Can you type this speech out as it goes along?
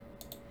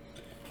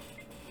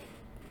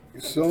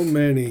So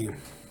many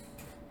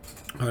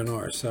on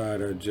our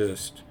side are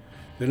just,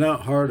 they're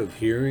not hard of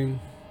hearing,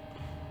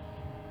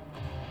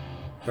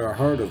 they're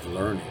hard of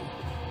learning.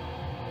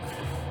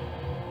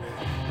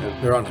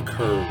 They're on a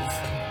curve.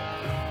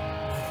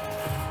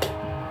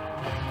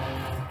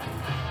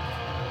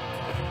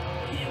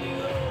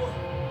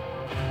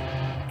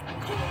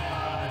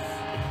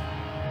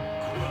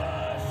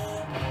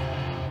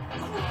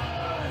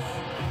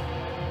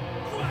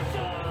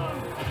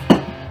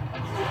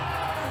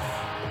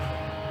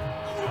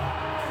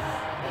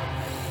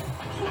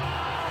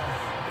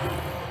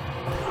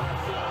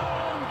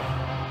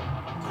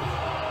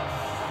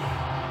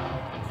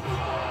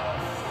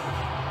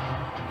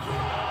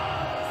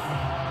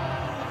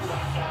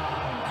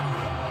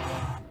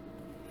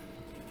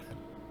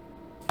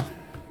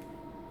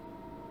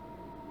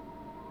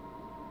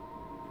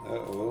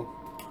 Uh-oh.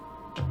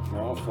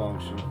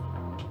 Malfunction.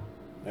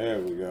 There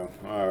we go.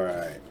 All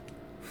right.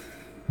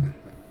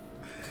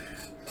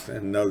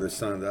 Another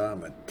sign that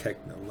I'm a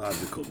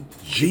technological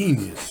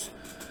genius.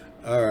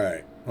 All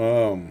right.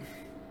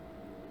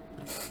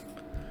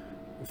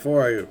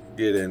 Before I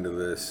get into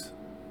this,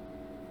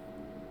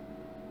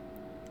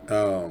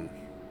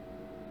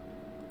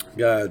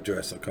 gotta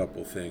address a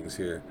couple things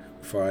here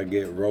before I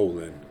get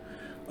rolling.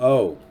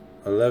 Oh,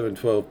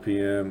 11:12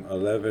 p.m.,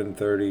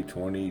 11:30,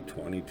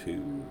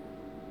 2022.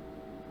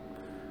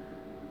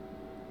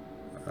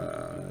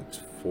 It's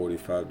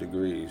 45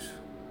 degrees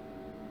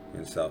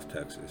in South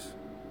Texas.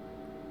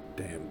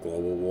 Damn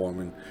global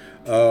warming.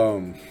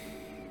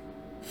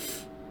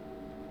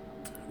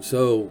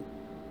 So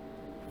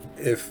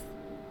if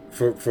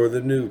for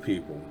the new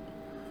people,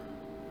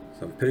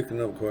 so I'm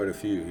picking up quite a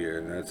few here,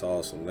 and that's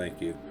awesome.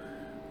 Thank you.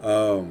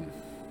 Um,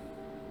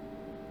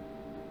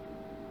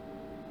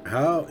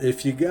 how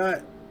if you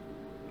got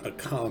a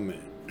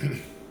comment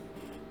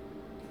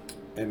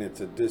and it's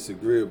a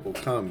disagreeable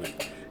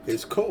comment,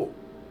 it's cool.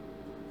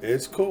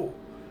 It's cool.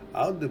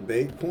 I'll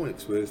debate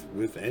points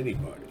with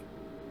anybody.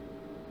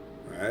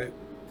 Right?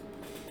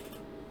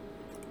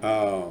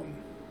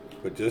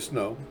 But just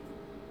know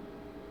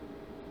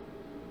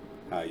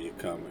how you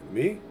come at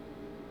me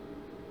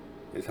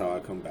is how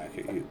I come back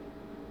at you.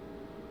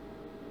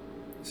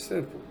 It's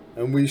simple.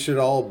 And we should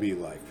all be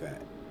like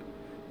that.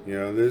 You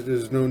know,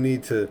 there's no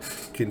need to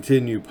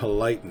continue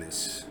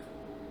politeness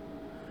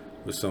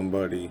with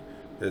somebody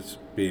that's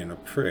being a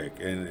prick.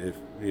 And if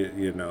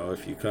you know,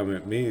 if you come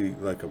at me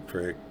like a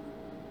prick,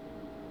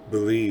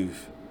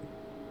 believe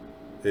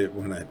it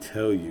when I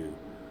tell you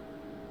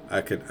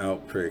I can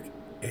outprick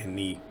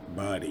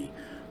anybody.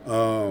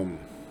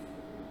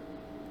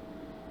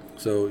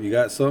 So you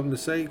got something to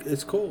say?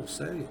 It's cool.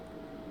 Say it.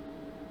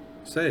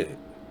 Say it.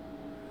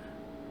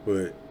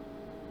 But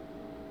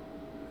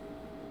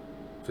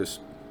just,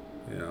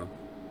 you know,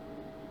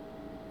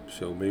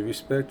 show me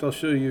respect. I'll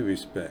show you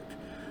respect.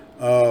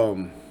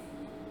 Um,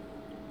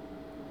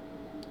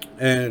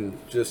 and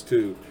just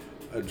to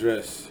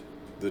address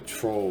the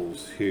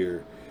trolls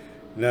here.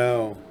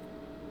 Now,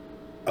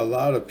 a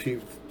lot of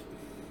people,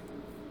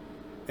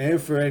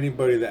 and for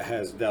anybody that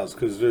has doubts,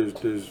 because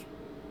there's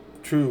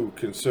true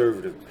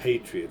conservative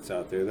patriots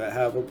out there that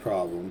have a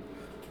problem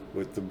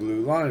with the blue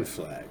line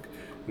flag.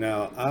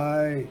 Now,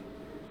 I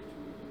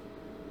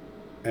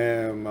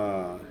am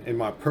in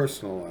my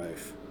personal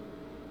life,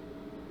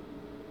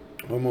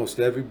 almost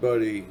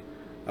everybody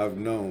I've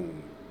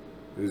known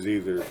is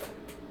either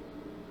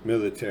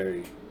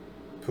military,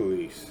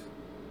 police,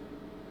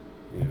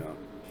 you know,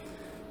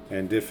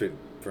 and different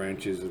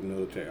branches of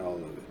military, all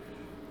of it.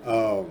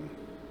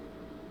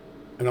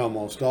 And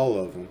almost all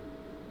of them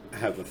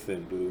have a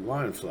thin blue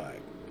line flag.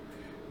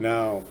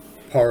 Now,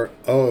 part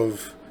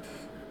of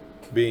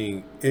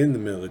being in the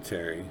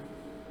military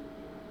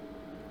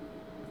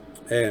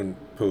and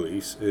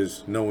police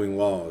is knowing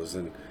laws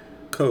and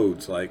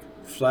codes like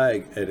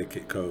flag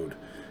etiquette code.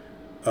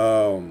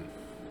 Um,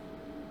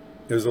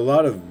 there's a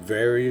lot of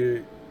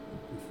varying,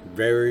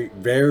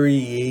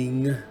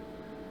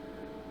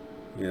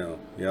 you know,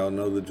 y'all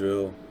know the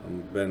drill.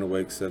 I've been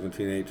awake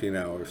 17, 18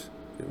 hours.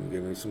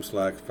 Give me some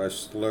slack if I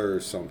slur or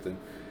something.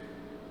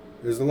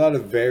 There's a lot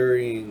of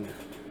varying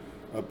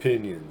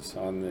opinions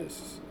on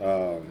this.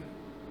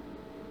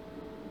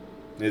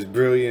 As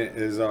brilliant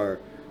as our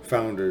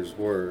founders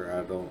were,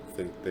 I don't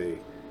think they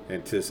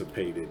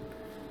anticipated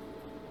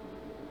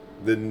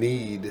the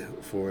need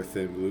for a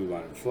thin blue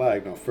line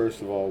flag. Now,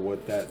 first of all,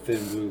 what that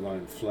thin blue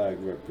line flag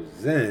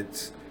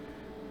represents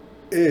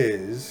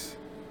is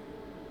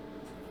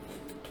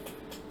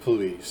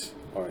police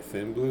are a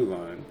thin blue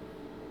line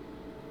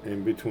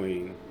in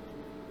between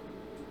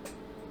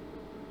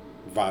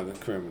violent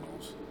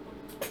criminals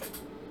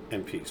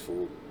and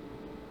peaceful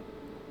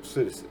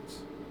citizens.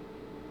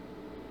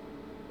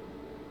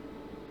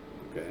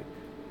 Okay?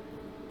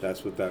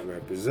 That's what that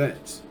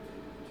represents.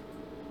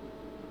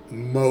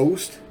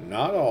 Most,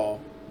 not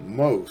all,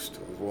 most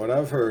of what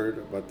I've heard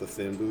about the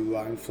thin blue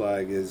line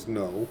flag is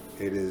no,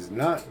 it is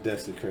not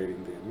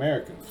desecrating the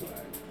American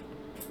flag.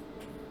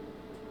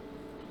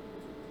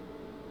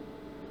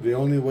 The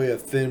only way a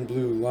thin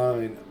blue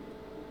line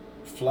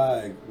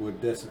flag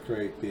would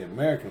desecrate the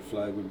American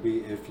flag would be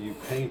if you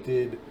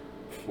painted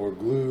or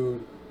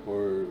glued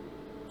or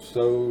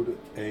sewed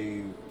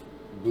a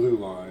blue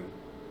line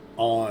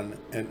on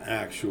an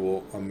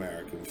actual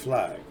American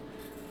flag.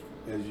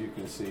 As you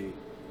can see,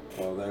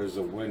 well, there's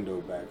a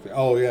window back there.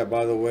 Oh yeah,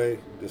 by the way,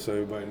 just so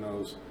everybody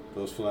knows,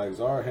 those flags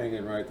are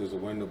hanging right. There's a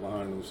window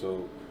behind them,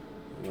 so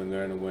when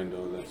they're in a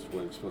window, that's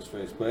what it's supposed to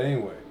face. But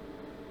anyway,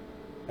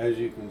 as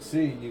you can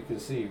see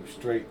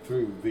straight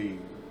through the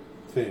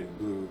thin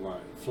blue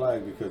line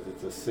flag because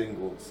it's a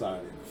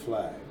single-sided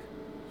flag.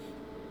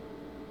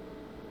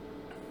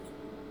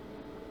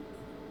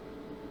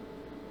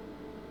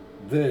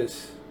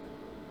 This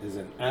is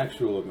an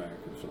actual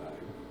American flag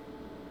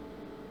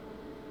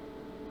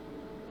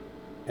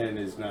and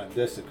is not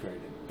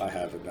desecrated by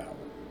having that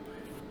one.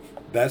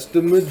 That's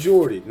the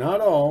majority,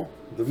 not all,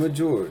 the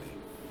majority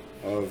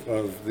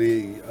of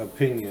the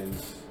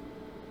opinions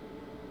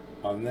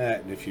on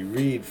that. And if you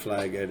read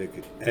flag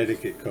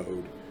etiquette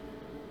code,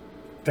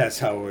 that's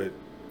how it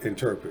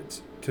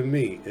interprets to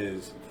me.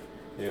 Is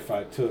if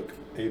I took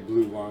a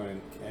blue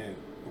line and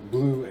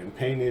blue and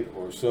painted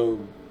or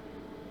sewed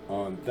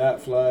on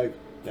that flag,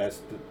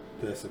 that's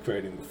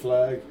desecrating the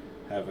flag.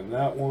 Having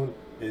that one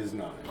is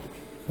not.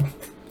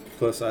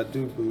 Plus, I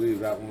do believe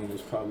that one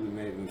was probably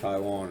made in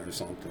Taiwan or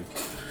something.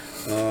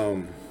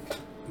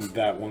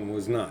 That one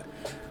was not.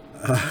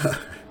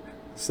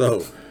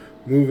 So,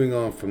 moving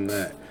on from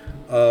that.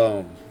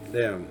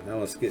 Damn,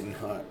 now it's getting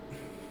hot.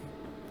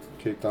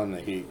 Kicked on the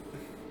heat.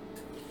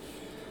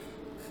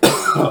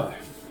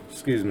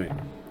 Excuse me.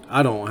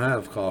 I don't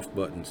have cough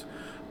buttons.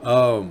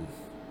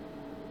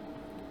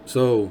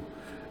 So,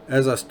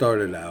 as I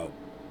started out,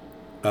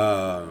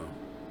 a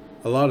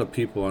lot of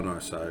people on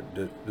our side,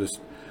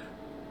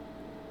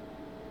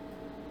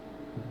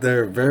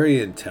 they're very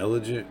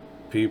intelligent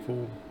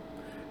people,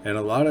 and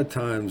a lot of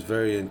times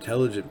very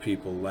intelligent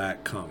people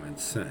lack common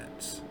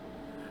sense.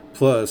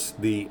 Plus,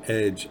 the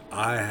edge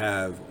I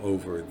have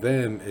over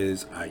them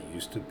is I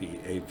used to be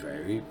a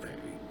very,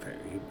 very,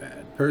 very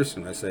bad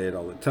person. I say it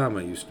all the time.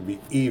 I used to be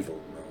evil.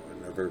 No, I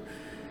never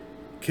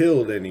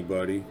killed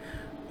anybody,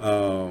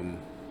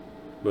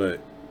 but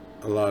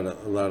a lot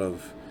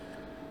of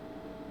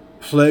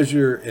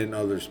pleasure in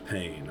others'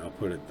 pain. I'll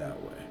put it that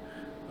way.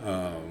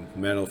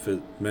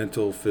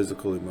 Mental,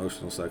 physical,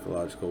 emotional,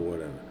 psychological,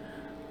 whatever.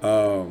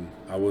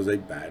 I was a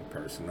bad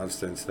person. I've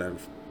since then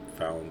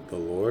found the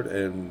Lord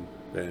and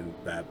been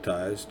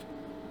baptized.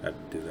 I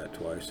had to do that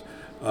twice.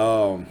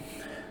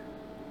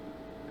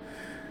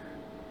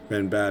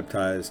 Been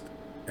baptized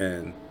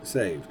and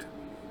saved.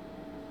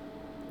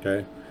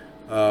 Okay?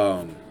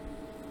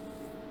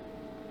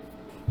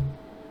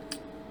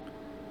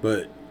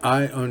 But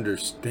I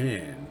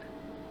understand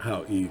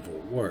how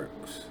evil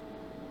works.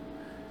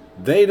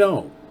 They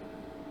don't.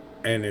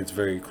 And it's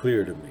very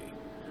clear to me.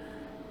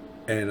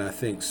 And I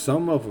think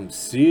some of them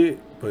see it,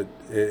 but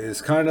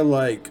it's kind of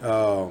like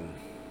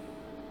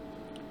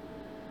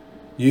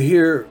you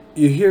hear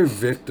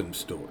victim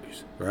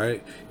stories,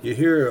 right? You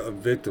hear a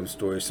victim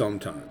story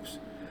sometimes,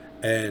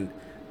 and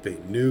they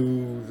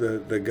knew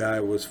the guy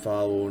was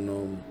following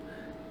them,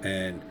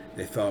 and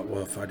they thought,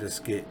 well, if I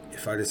just get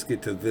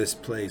to this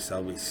place,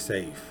 I'll be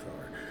safe,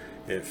 or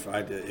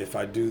if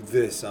I do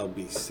this, I'll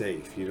be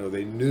safe. You know,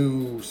 they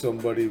knew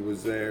somebody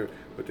was there,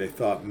 but they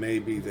thought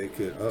maybe they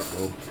could.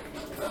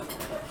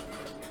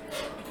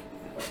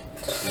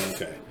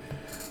 Okay,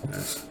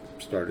 that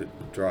started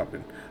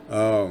dropping.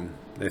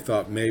 They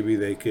thought maybe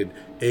they could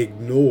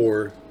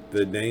ignore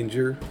the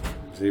danger.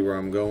 See where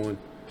I'm going?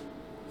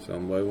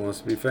 Somebody wants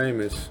to be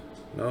famous.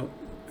 No,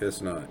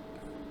 guess not.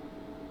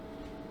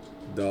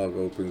 Dog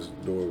opens the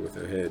door with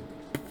her head.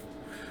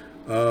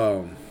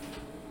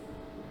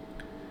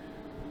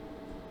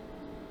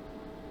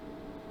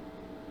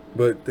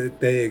 But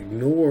they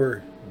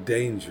ignore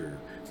danger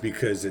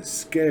because it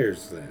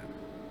scares them.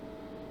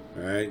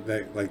 Right?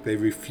 Like they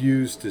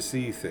refuse to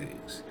see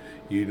things.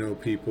 You know,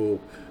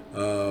 people,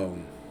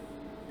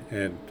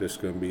 and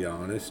just going to be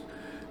honest,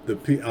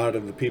 out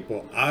of the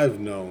people I've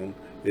known,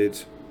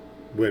 it's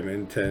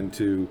women tend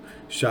to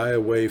shy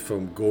away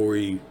from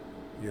gory,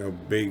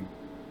 big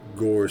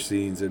gore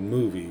scenes in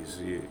movies,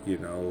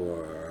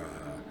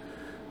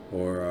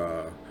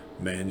 or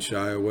men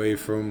shy away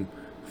from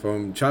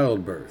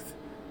childbirth.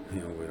 We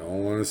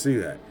don't want to see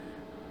that.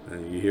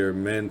 And you hear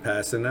men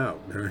passing out,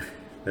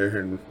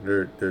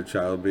 their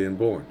child being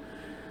born.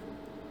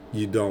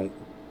 You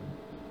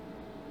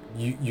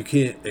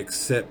can't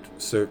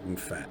accept certain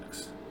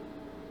facts.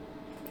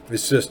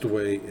 It's just the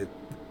way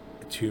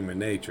it's human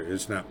nature.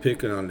 It's not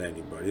picking on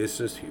anybody. It's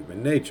just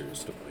human nature.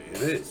 It's the way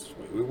it is. It's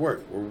the way we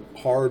work. We're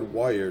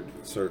hardwired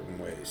in certain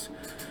ways.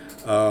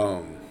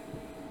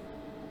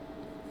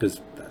 Because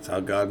that's how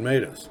God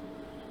made us.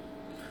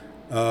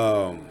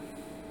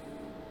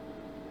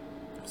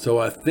 So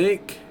I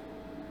think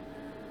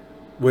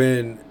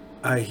when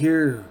I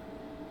hear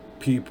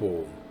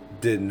people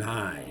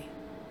deny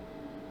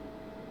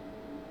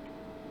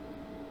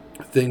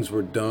things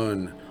were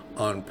done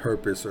on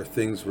purpose or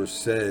things were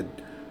said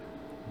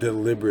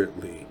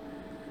deliberately,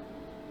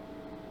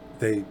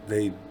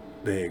 they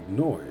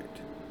ignore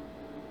it,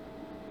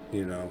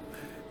 you know.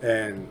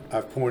 And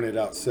I've pointed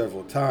out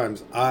several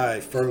times, I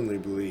firmly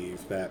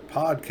believe that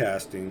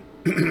podcasting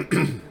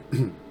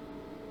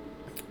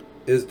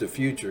is the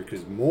future,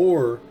 because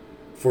more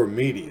for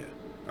media,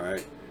 all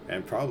right,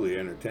 and probably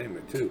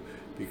entertainment too,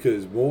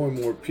 because more and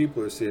more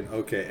people are saying,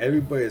 okay,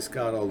 everybody's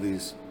got all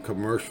these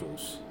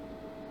commercials.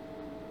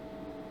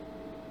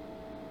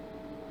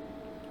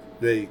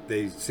 They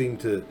seem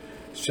to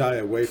shy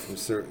away from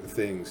certain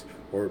things,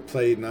 or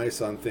play nice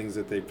on things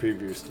that they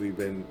previously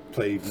been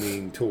played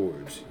mean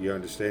towards. You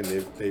understand?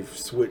 They've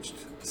switched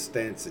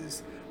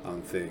stances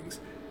on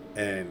things,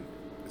 and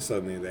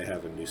suddenly they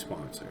have a new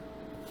sponsor,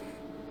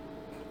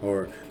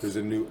 or there's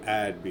a new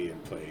ad being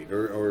played,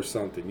 or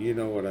something. You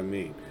know what I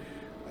mean?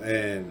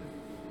 And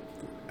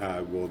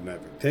I will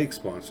never take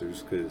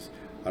sponsors, because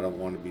I don't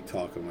want to be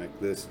talking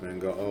like this and then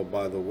go, oh,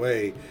 by the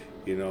way,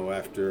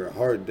 after a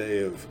hard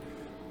day of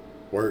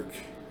work,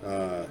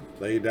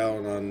 lay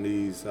down on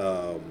these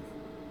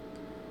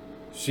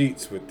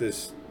sheets with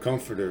this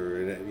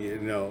comforter,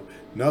 and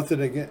nothing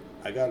again.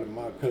 I got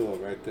my pillow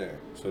right there,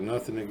 so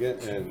nothing again.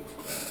 And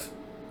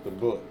the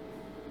book,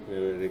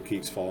 it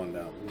keeps falling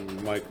down,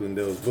 Mike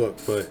Lindell's book.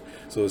 But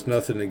so it's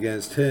nothing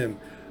against him.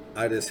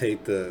 I just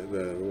hate the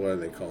what are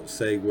they called,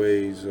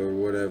 segues or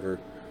whatever,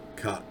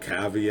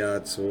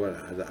 caveats or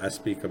what. I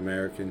speak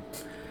American,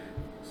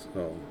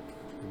 so.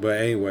 But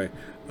anyway,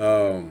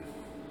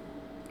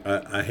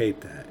 I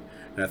hate that,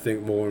 and I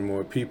think more and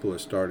more people are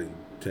starting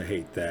to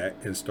hate that,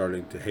 and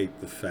starting to hate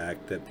the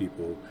fact that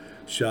people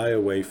shy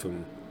away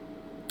from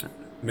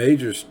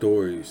major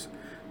stories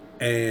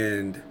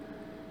and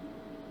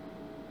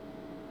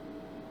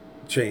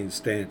change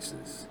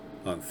stances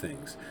on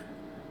things.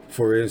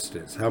 For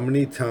instance, how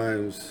many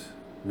times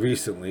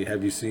recently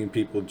have you seen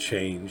people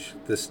change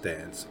the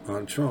stance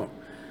on Trump?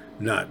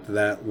 Not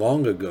that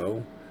long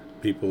ago,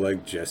 people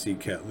like Jesse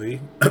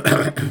Kelly,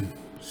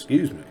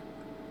 excuse me,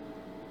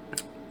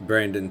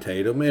 Brandon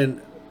Tatum,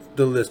 and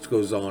the list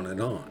goes on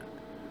and on.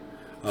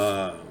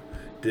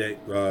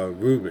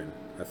 Rubin,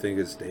 I think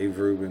it's Dave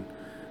Rubin,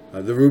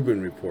 the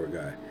Rubin Report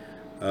guy.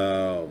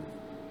 The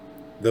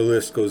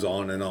list goes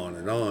on and on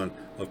and on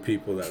of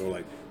people that were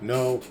like,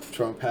 no,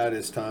 Trump had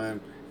his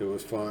time, it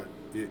was fun,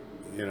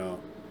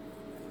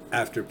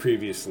 after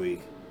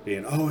previously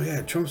being, oh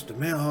yeah, Trump's the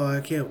man, oh,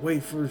 I can't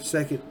wait for a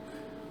second.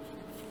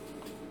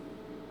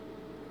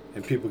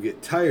 And people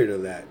get tired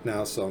of that.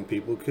 Now some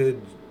people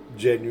could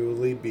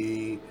genuinely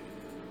be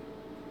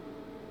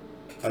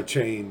a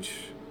change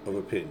of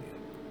opinion.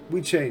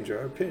 We change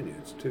our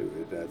opinions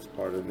too. That's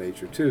part of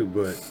nature too.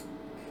 But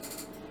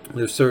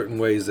there's certain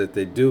ways that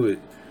they do it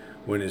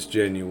when it's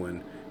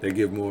genuine. They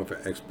give more of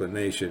an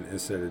explanation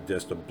instead of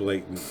just a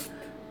blatant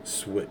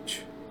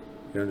switch.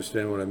 You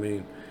understand what I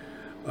mean?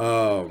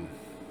 And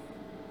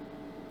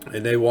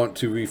they want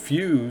to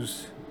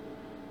refuse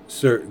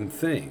certain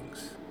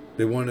things.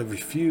 They want to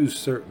refuse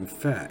certain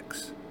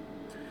facts.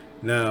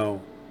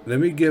 Now, let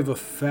me give a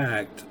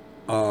fact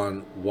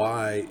on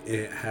why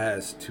it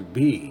has to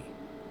be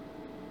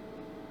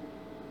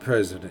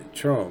President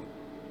Trump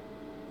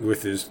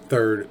with his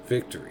third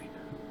victory.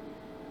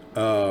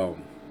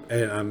 And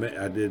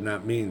I did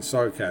not mean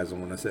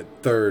sarcasm when I said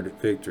third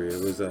victory.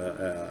 It was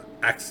a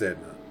accent,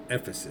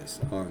 emphasis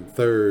on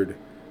third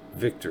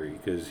victory,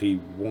 because he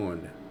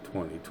won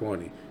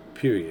 2020,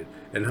 period.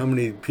 And how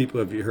many people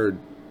have you heard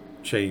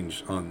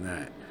change on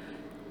that?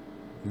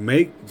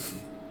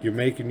 You're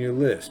making your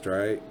list,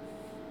 right?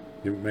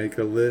 You make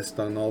a list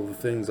on all the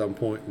things I'm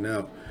pointing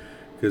out,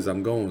 because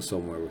I'm going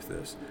somewhere with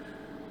this.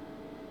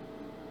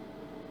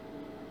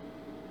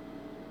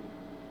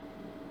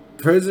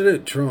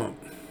 President Trump,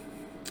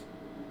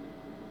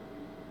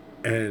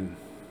 and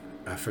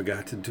I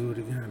forgot to do it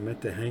again. I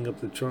meant to hang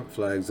up the Trump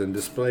flags and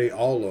display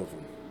all of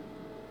them,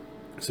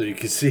 so you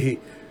can see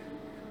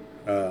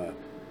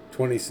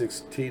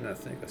 2016, I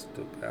think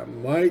I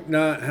might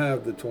not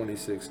have the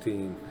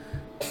 2016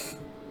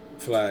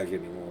 flag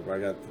anymore, but I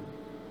got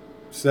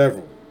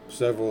several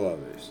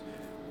others.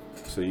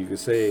 So you can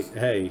say,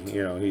 hey,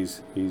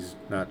 he's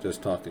not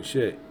just talking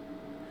shit.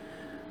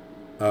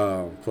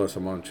 Plus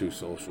I'm on True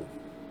Social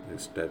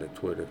instead of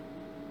Twitter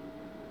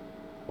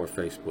or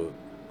Facebook.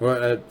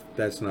 Well,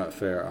 that's not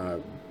fair.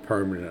 I'm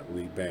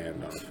permanently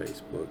banned on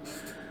Facebook.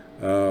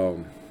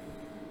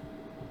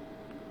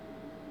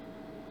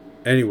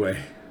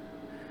 Anyway,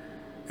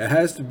 it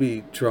has to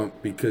be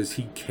Trump because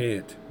he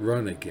can't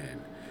run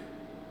again.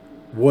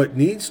 What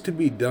needs to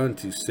be done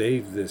to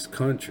save this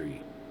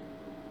country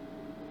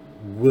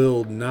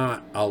will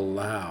not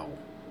allow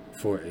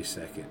for a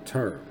second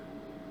term.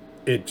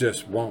 It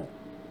just won't.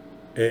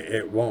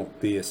 It won't.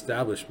 The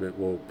establishment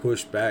will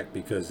push back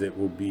because it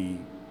will be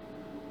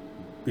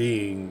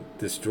being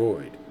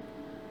destroyed.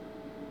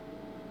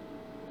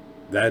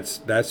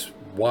 That's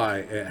why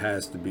it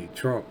has to be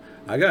Trump.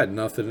 I got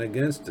nothing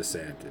against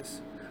DeSantis.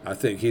 I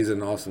think he's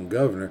an awesome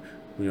governor.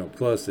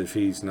 Plus if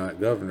he's not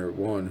governor,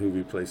 one, who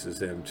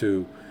replaces him?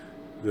 Two,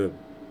 the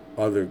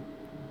other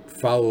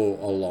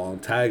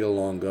tag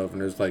along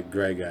governors like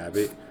Greg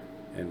Abbott,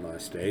 in my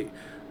state.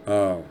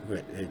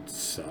 It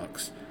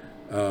sucks.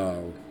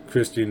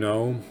 Kristi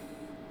Noem,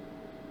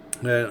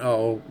 and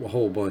a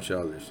whole bunch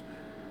of others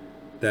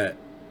that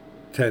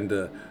tend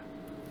to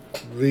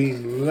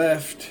lean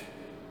left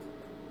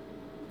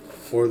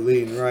or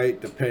lean right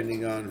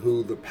depending on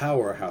who the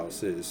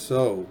powerhouse is.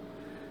 So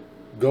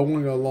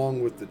going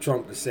along with the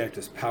Trump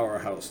DeSantis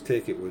powerhouse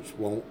ticket, which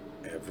won't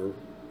ever,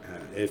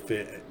 if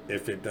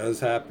it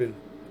does happen,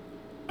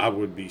 I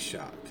would be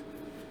shocked.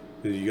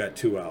 You got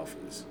two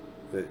alphas,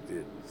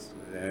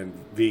 and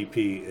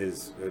VP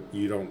is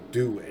you don't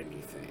do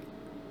anything.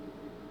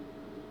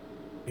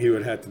 He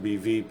would have to be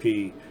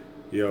VP,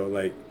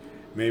 like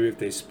maybe if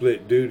they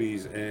split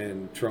duties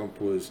and Trump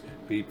was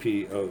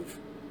VP of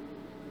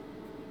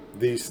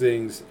these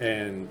things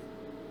and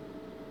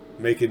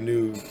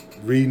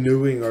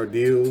renewing our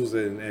deals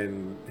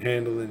and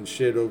handling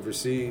shit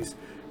overseas,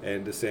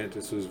 and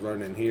DeSantis was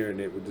running here, and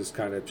it would just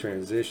kind of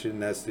transition.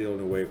 That's the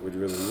only way it would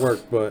really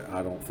work, but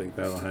I don't think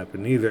that'll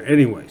happen either.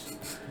 Anyways,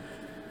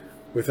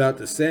 without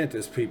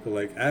DeSantis, people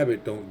like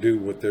Abbott don't do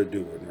what they're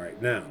doing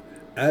right now.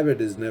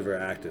 Abbott has never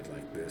acted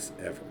like this,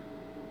 ever.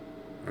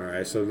 All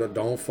right, so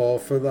don't fall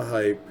for the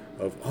hype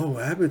of, oh,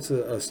 Abbott's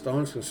a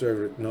staunch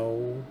conservative.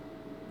 No,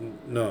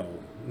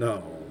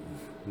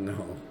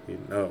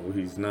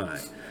 he's not.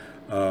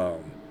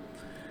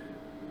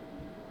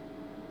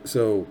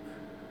 So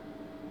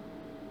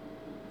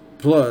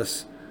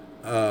plus,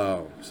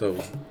 so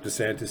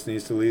DeSantis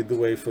needs to lead the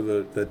way for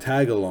the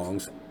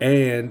tag-alongs,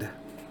 and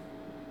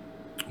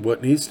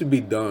what needs to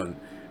be done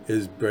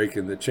is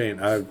breaking the chain.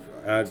 I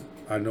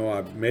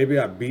know maybe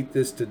I beat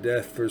this to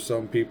death for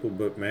some people,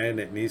 but man,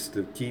 it needs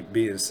to keep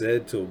being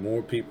said till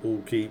more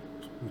people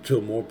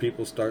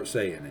start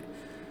saying it.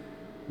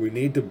 We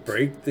need to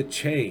break the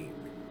chain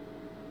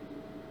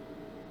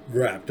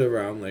wrapped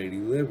around Lady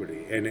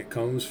Liberty, and it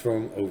comes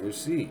from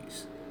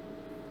overseas.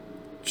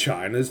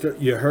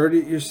 You heard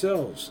it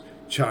yourselves.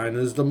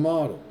 China's the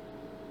model.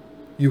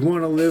 You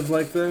want to live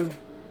like them?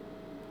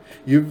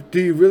 Do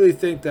you really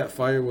think that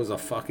fire was a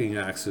fucking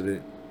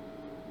accident?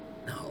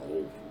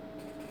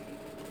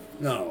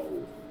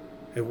 No,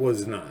 it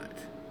was not.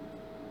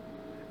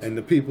 And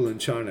the people in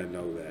China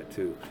know that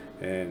too.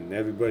 And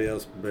everybody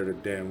else better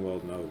damn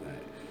well know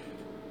that.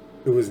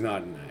 It was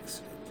not an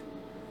accident.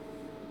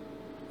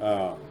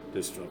 It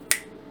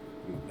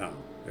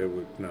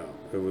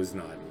was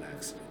not an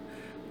accident.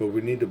 But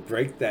we need to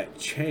break that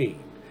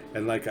chain.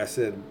 And like I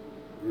said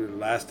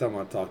last time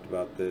I talked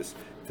about this,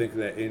 think of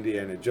that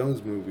Indiana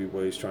Jones movie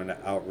where he's trying to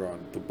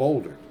outrun the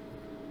boulder.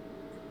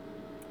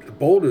 The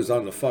boulder's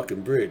on the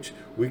fucking bridge.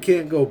 We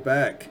can't go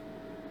back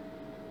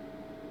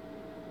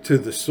to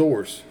the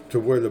source, to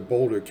where the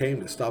boulder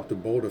came, to stop the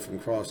boulder from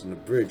crossing the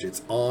bridge.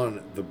 It's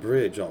on the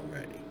bridge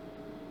already.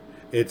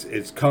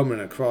 It's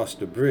coming across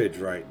the bridge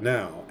right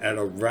now at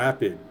a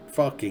rapid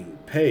fucking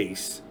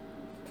pace.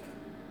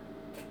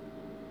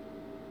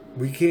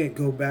 We can't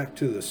go back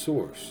to the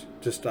source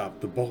to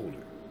stop the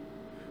boulder.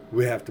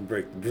 We have to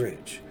break the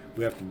bridge.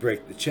 We have to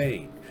break the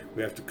chain.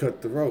 We have to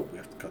cut the rope. We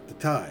have to cut the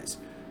ties.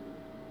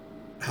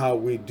 How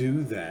we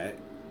do that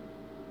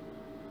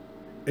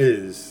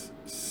is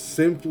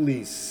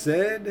simply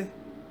said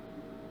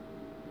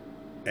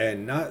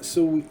and not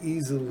so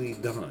easily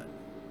done.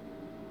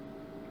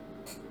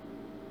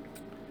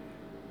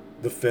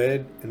 The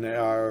Fed and the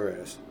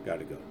IRS got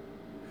to go.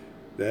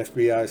 The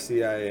FBI,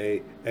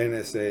 CIA,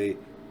 NSA,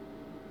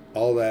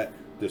 all that,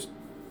 just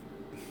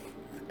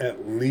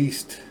at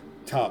least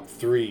top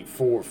 3,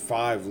 4,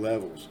 5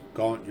 levels.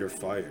 Gone, you're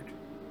fired.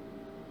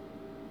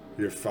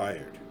 You're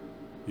fired.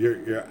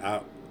 You're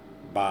out.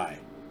 Bye.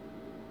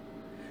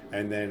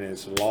 And then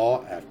it's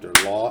law after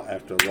law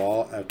after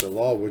law after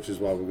law, which is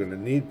why we're going to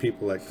need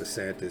people like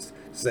DeSantis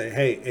to say,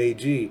 hey,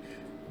 AG,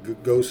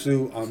 go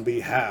sue on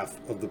behalf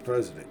of the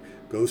president.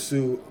 Go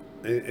sue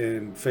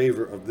in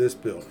favor of this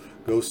bill.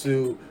 Go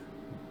sue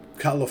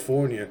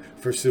California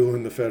for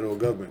suing the federal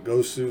government.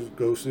 Go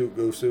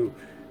sue.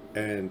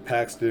 And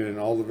Paxton and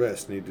all the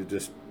rest need to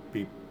just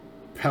be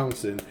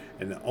pouncing.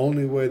 And the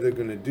only way they're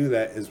going to do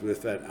that is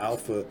with that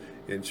alpha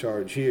in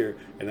charge here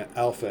and an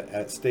alpha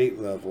at state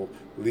level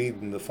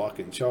leading the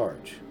fucking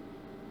charge.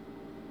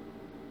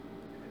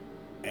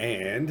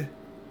 And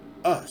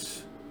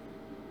us.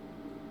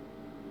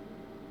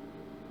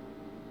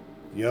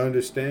 You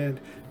understand?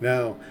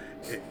 Now,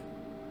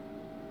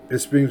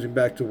 this brings me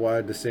back to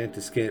why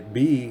DeSantis can't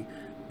be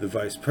the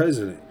vice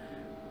president.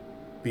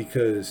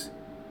 Because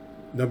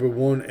number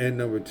 1 and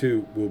number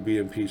 2 will be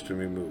impeached and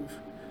removed.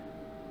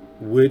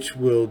 Which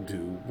will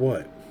do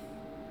what?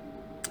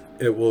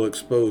 It will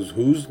expose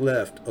who's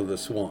left of the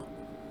swamp.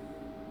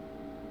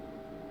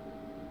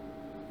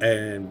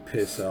 And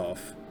piss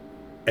off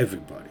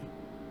everybody.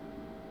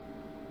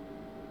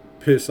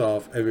 Piss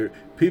off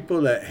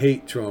people that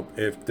hate Trump.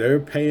 If they're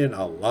paying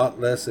a lot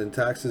less in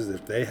taxes,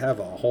 if they have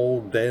a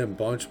whole damn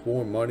bunch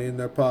more money in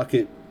their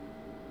pocket,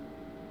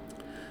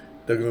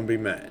 they're going to be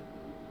mad.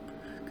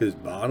 Because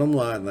bottom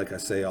line, like I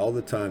say all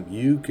the time,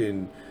 you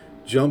can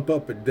jump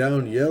up and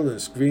down, yell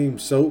and scream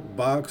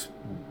soapbox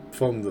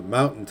from the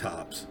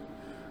mountaintops.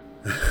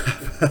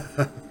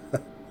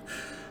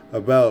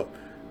 about,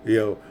 you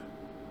know,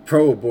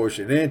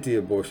 pro-abortion,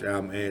 anti-abortion.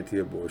 I'm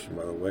anti-abortion,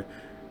 by the way.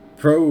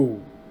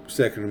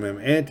 Pro-Second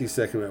Amendment,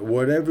 anti-Second Amendment.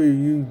 Whatever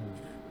you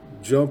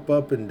jump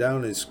up and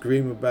down and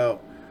scream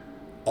about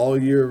all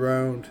year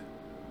round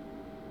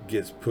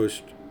gets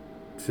pushed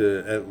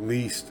to at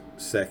least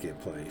second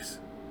place,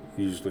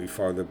 usually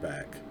farther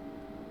back.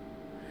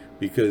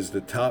 Because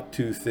the top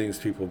two things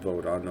people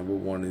vote on, number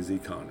one is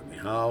economy.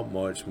 How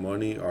much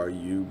money are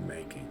you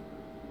making?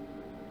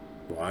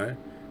 Why?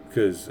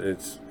 Because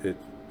it's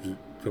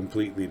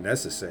completely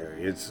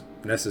necessary. It's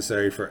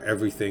necessary for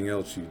everything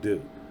else you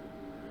do.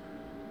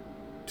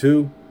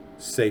 Two,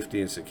 safety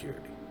and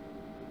security.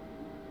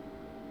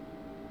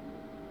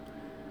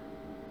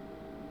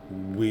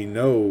 We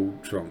know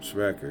Trump's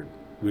record.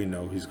 We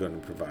know he's going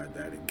to provide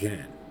that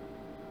again.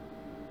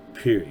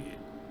 Period.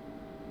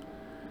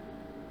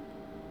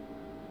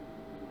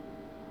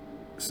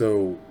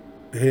 So,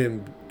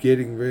 him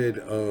getting rid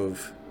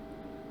of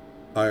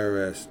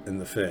IRS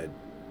and the Fed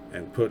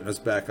and putting us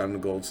back on the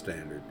gold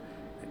standard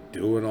and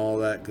doing all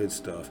that good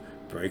stuff,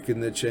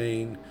 breaking the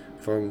chain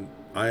from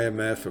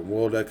IMF and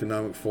World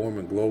Economic Forum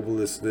and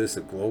globalists this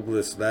and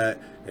globalists that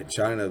and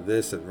China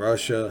this and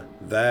Russia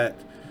that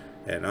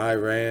and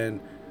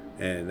Iran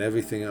and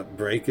everything up,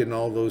 breaking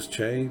all those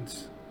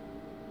chains,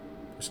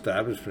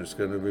 establishment's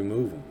going to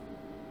remove them.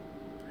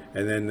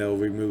 And then they'll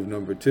remove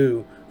number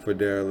two for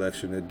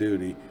dereliction of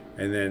duty,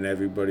 and then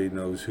everybody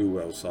knows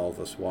who else, all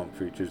the swamp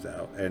creatures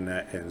out, and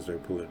that ends their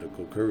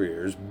political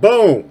careers.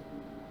 Boom!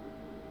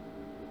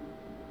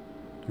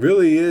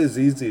 Really is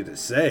easy to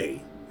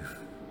say.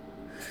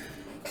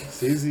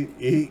 It's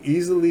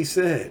easily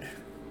said.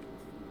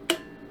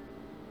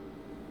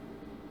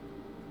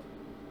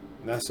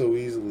 Not so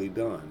easily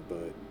done,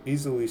 but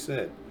easily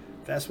said.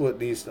 That's what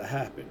needs to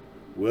happen.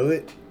 Will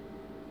it?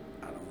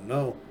 I don't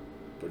know,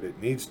 but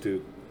it needs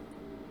to.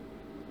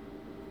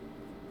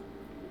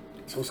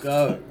 So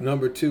Scott,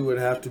 number two would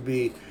have to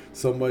be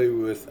somebody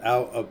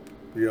without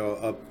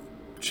a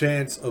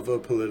chance of a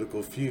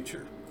political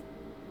future,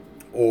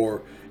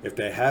 or if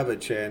they have a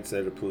chance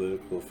at a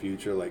political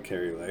future, like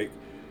Kari Lake,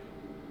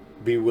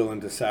 be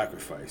willing to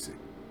sacrifice it,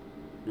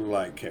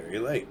 like Kari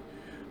Lake.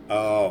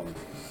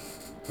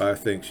 I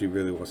think she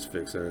really wants to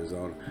fix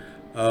Arizona.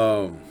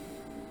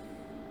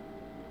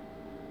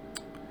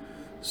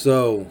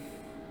 So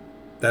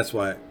that's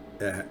why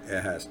it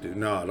has to.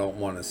 No, I don't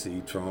want to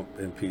see Trump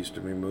impeached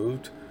and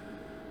removed.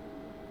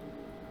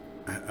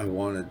 I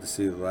wanted to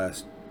see the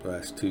last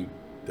two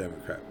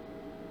Democrat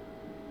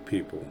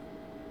people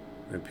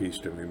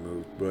impeached and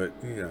removed, but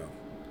you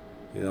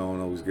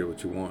don't always get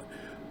what you want.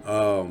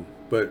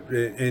 But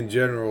in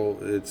general,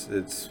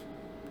 it's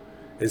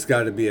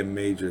got to be a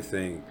major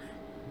thing.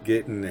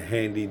 Getting the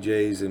handy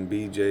J's and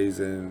BJ's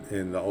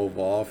in the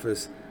Oval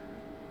Office.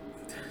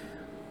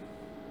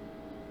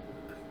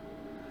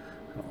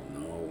 I don't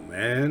know,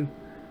 man.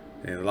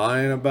 And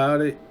lying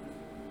about it.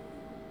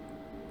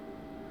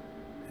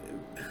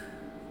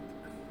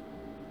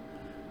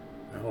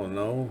 I don't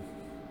know.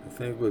 I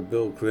think with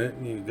Bill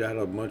Clinton, you got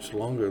a much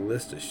longer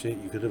list of shit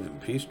you could have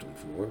impeached him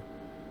for.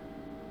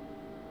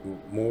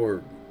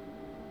 More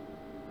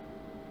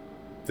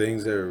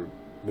things that are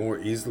more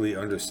easily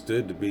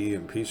understood to be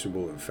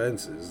impeachable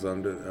offenses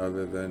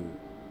other than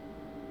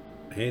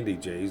handy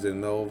J's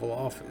in the Oval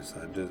Office.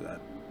 I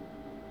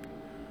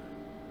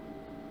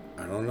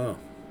don't know.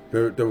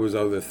 There was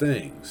other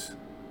things.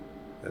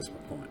 That's my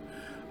point.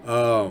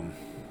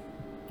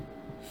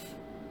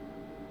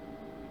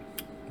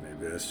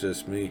 Maybe that's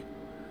just me.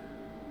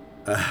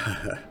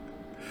 I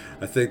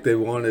think they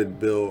wanted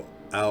Bill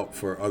out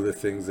for other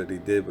things that he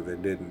did, but they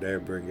didn't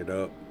dare bring it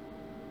up.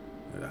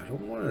 I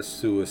don't want to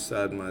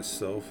suicide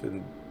myself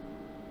in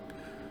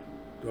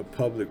a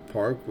public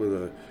park with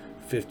a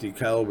 .50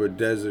 caliber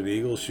Desert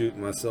Eagle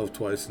shooting myself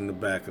twice in the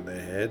back of the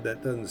head.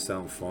 That doesn't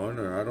sound fun.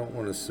 Or I don't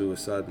want to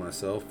suicide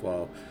myself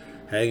while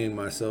hanging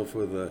myself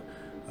with a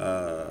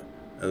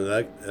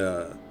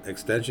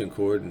extension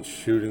cord and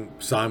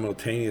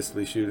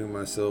simultaneously shooting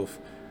myself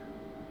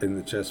in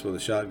the chest with a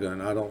shotgun.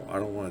 I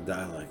don't want to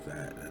die like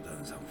that. That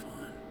doesn't sound fun.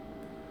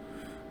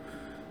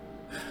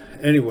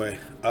 Anyway,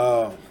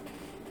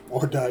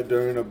 or died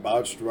during a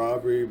botched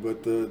robbery,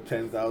 but the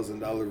 $10,000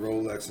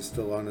 Rolex is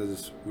still on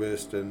his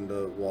wrist and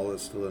the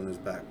wallet's still in his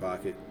back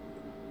pocket.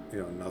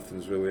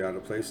 Nothing's really out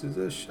of place. It's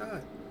a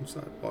shot. It's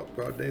not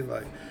broad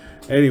daylight.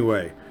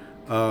 Anyway,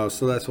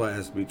 so that's why it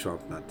has to be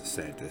Trump, not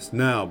DeSantis.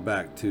 Now,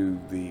 back to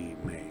the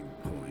main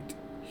point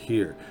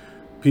here.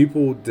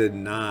 People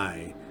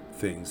deny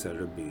things that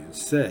are being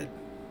said.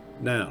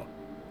 Now,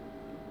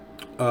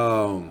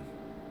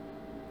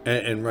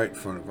 and right in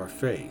front of our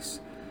face.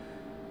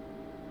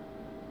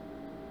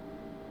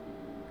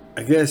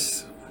 I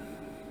guess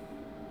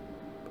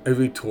a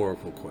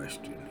rhetorical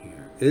question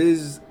here.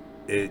 Is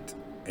it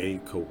a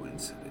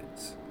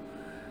coincidence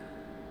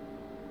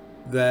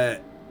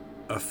that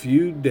a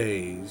few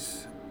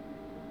days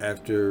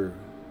after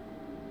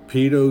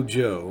Pedo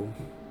Joe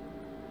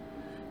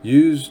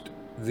used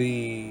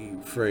the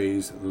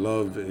phrase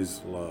 "love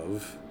is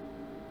love"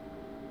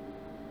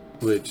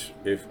 which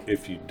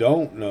if you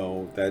don't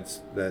know,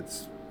 that's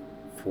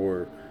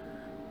for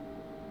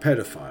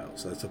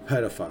pedophiles. That's a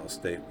pedophile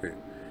statement,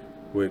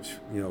 which,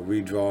 you know,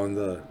 redrawing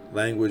the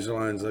language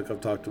lines like I've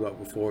talked about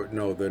before.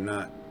 No, they're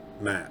not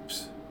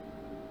maps.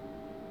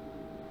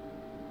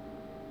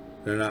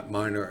 They're not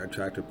minor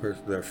attracted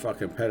persons. They're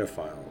fucking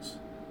pedophiles.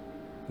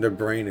 Their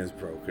brain is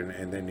broken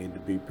and they need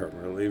to be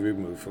permanently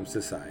removed from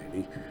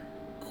society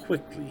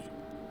quickly.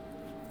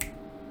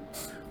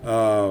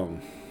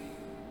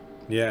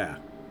 Yeah,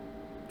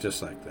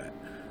 just like that.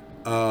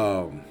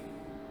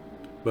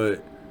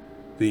 But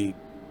the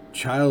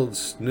child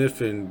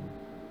sniffing,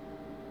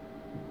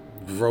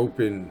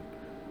 groping,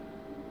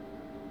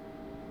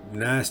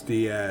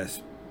 nasty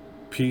ass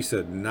piece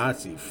of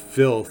Nazi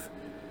filth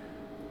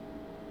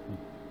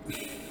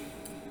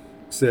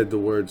said the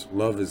words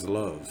 "love is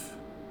love,"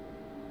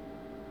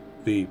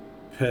 the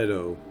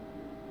pedo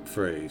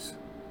phrase,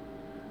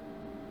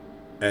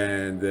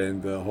 and then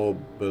the whole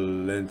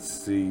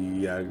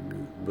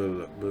Balenciaga,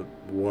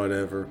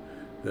 whatever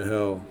the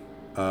hell,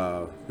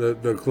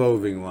 the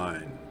clothing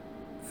line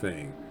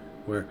thing,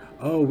 where,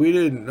 oh, we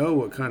didn't know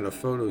what kind of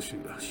photo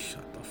shoot. Oh,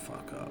 shut the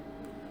fuck up.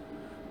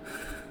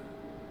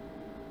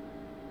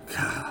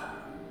 God.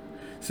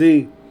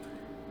 See,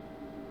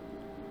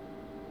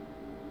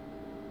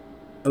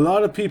 a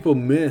lot of people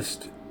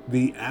missed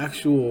the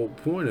actual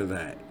point of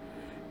that.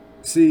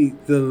 See,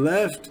 the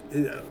left,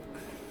 the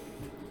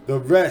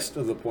rest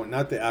of the point,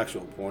 not the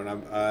actual point.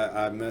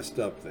 I messed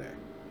up there.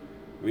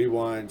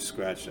 Rewind,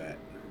 scratch that.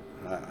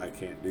 I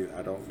can't do.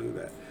 I don't do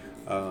that.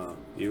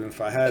 Even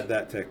if I had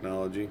that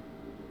technology,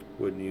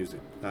 wouldn't use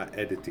it. Not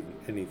editing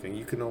anything.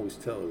 You can always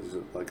tell it's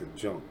like a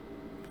jump.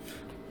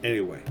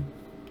 Anyway,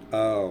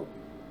 the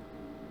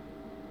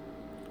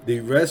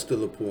rest of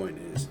the point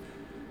is,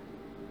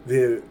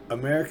 the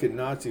American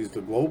Nazis, the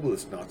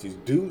globalist Nazis,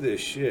 do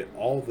this shit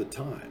all the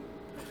time,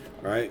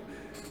 right?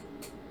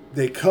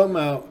 They come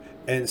out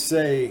and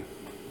say,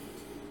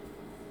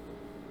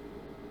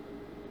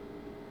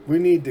 we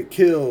need to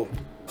kill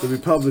the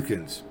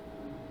Republicans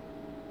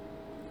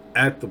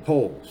at the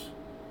polls,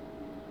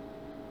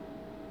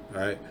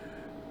 right?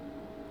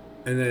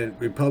 And then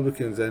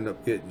Republicans end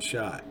up getting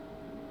shot.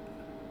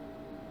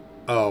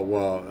 Oh,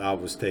 well, I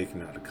was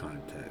taken out of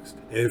context.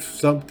 If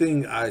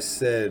something I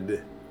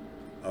said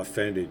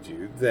offended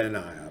you, then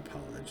I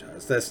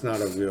apologize. That's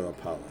not a real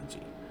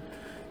apology.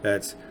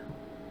 That's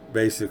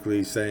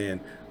basically saying,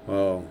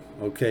 well,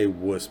 okay,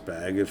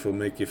 wussbag, if it'll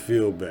make you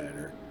feel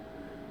better.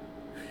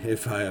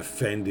 If I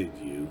offended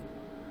you,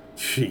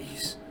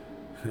 jeez,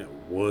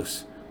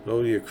 wuss,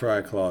 go to your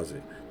cry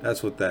closet.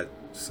 That's what that's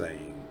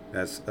saying.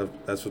 That's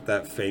what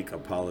that fake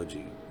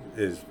apology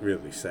is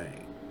really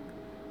saying.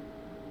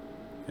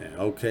 And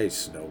okay,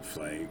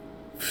 snowflake,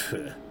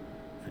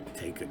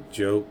 take a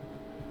joke.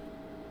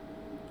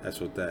 That's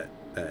what that.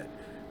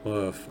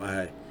 Well, if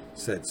I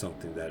said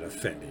something that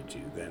offended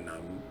you, then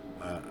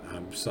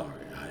I'm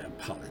sorry. I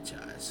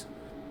apologize.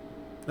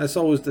 That's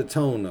always the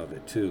tone of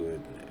it too,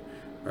 isn't it?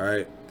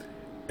 Right?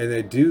 And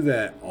they do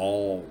that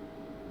all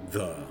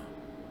the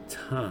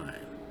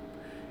time.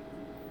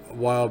 A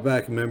while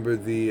back, remember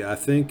I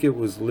think it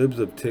was Libs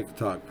of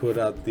TikTok put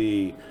out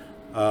the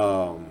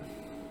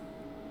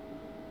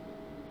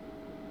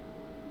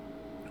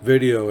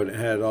video, and it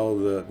had all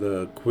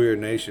the Queer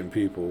Nation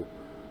people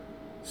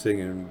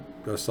singing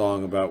a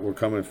song about "We're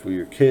coming for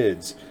your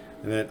kids,"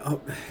 and then it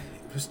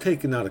was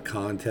taken out of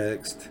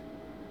context.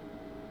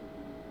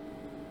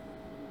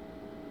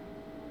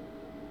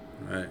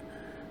 Right.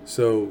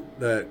 So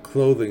that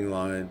clothing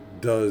line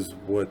does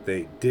what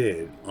they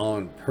did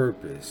on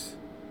purpose,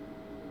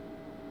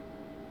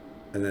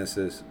 and then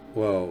says,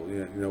 well,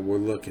 you know, we're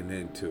looking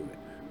into it.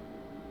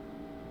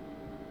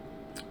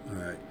 All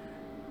right.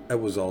 That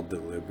was all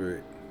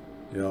deliberate.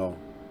 You know,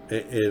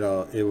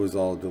 it was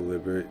all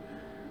deliberate.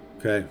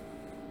 Okay.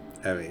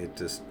 I mean, it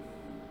just,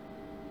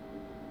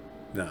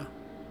 no.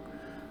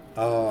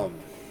 I'm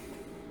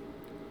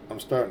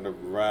starting to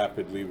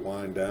rapidly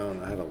wind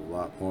down. I had a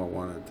lot more I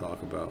wanted to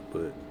talk about,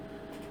 but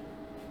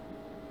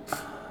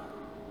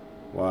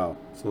wow,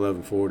 it's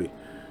 11:40.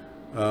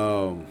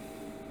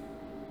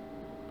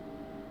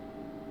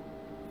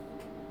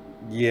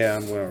 Yeah,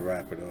 I'm gonna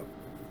wrap it up.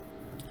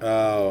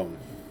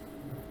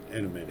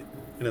 In a minute,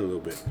 in a little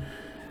bit.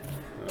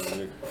 Let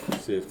me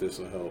see if this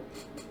will help.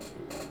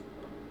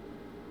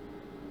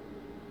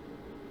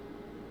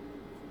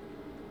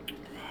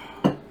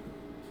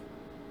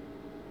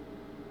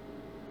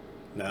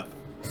 Now,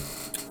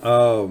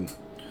 oh,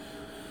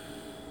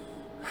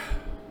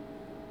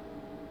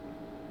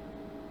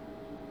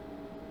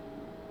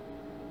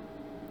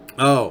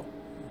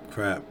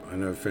 crap. I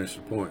never finished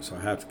the point, so I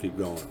have to keep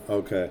going.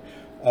 Okay.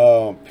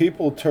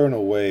 People turn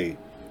away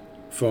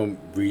from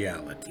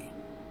reality.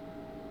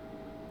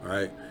 All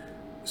right?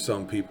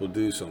 Some people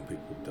do, some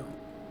people don't.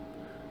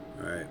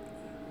 All right?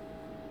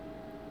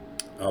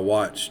 I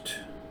watched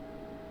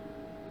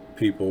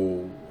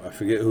people, I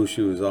forget who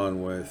she was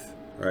on with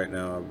right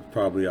now,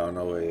 probably on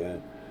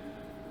OAN.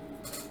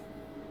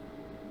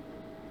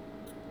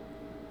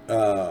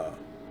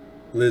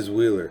 Liz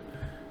Wheeler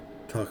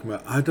talking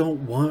about, I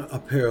don't want a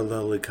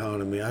parallel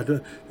economy. I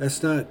don't.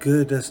 That's not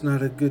good. That's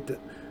not a good.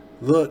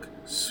 Look,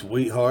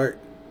 sweetheart,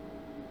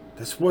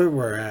 that's where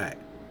we're at.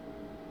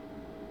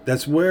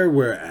 That's where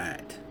we're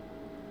at.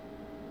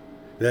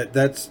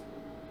 That's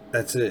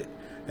it.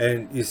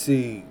 And you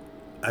see,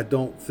 I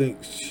don't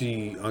think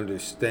she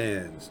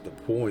understands the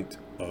point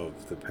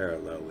of the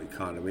parallel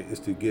economy is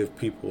to give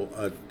people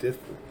a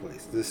different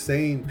place, the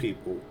same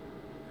people,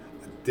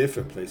 a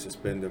different place to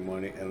spend their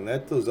money, and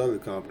let those other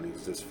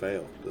companies just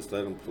fail. Just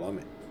let them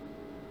plummet.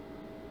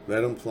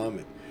 Let them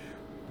plummet.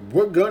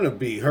 We're gonna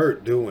be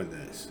hurt doing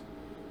this.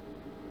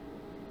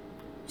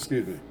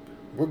 Excuse me.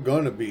 We're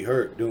gonna be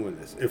hurt doing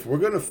this. If we're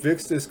gonna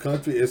fix this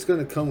country, it's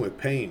gonna come with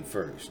pain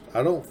first.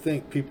 I don't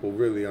think people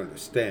really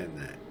understand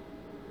that.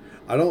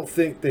 I don't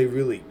think they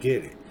really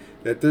get it.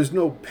 That there's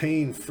no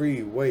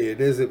pain-free way.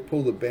 It isn't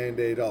pull the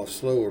band-aid off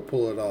slow or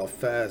pull it off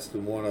fast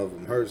and one of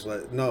them hurts.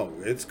 No,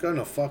 it's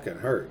gonna fucking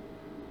hurt.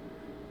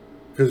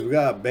 Because we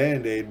got a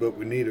band-aid, but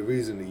we need a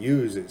reason to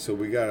use it. So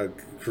we gotta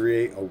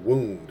create a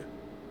wound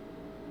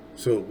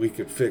so we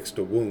can fix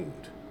the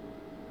wound.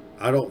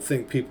 I don't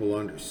think people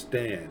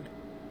understand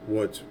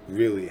what's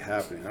really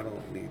happening. I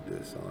don't need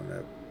this on.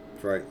 That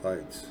bright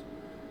light's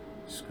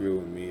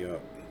screwing me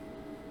up.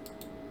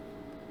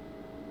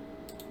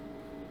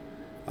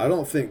 I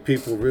don't think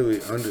people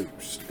really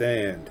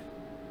understand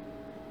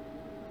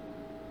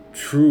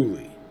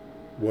truly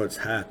what's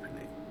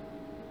happening.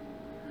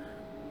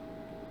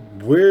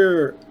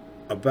 We're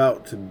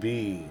about to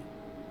be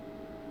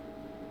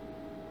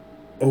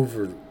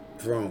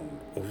overthrown,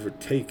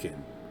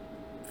 overtaken,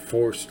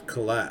 forced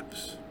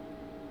collapse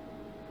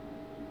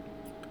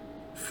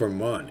for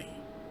money.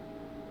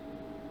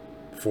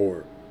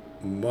 For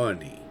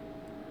money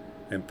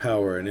and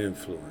power and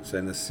influence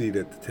and a seat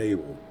at the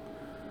table,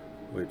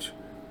 which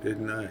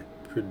didn't I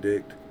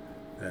predict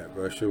that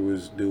Russia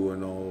was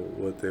doing all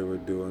what they were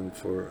doing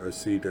for a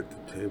seat at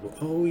the table?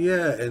 Oh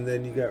yeah, and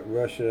then you got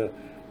Russia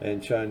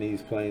and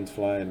Chinese planes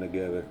flying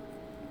together,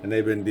 and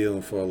they've been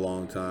dealing for a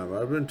long time.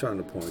 I've been trying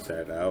to point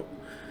that out,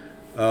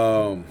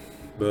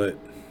 but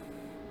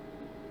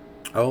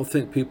I don't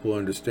think people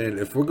understand.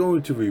 If we're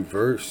going to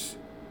reverse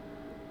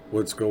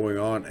what's going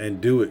on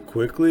and do it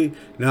quickly,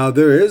 now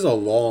there is a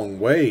long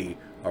way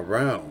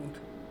around,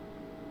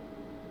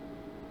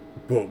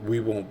 but we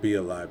won't be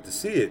alive to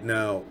see it.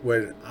 Now,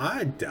 when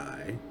I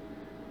die,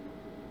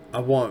 I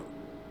want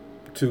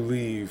to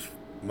leave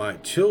my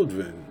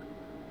children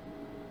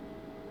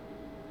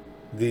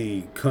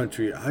the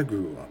country I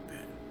grew up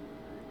in.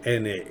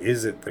 And it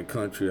isn't the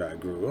country I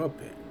grew up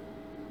in.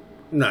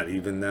 I'm not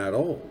even that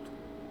old.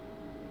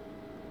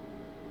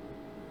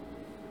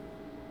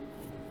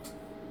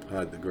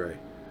 Hide the gray.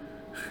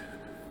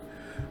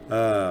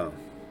 What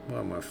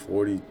am I,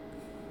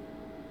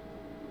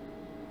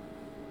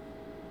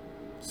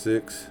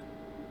 46?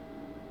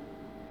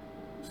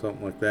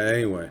 Something like that.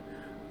 Anyway.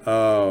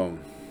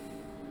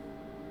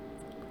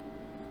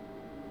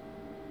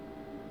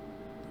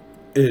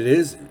 It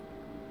isn't.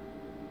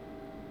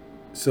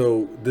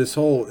 So this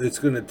whole it's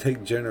gonna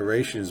take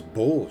generations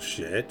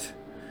bullshit.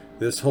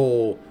 This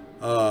whole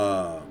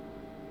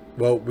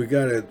we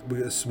got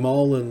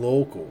small and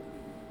local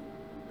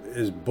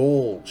is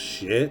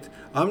bullshit.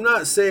 I'm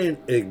not saying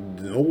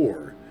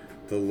ignore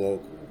the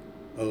local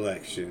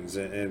elections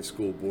and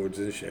school boards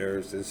and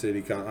sheriffs and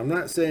city council. I'm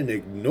not saying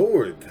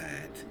ignore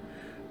that.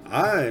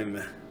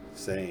 I'm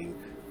saying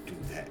do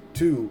that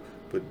too,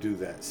 but do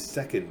that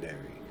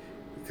secondary.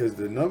 Because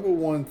the number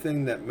one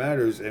thing that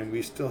matters, and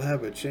we still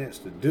have a chance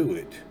to do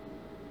it,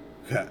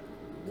 got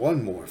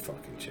one more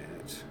fucking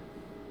chance.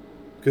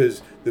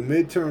 Because the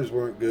midterms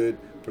weren't good,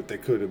 but they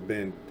could have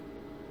been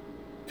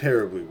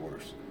terribly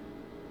worse.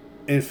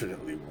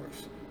 Infinitely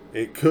worse.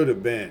 It could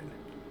have been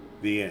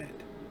the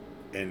end.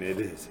 And it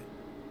isn't.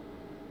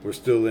 We're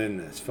still in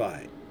this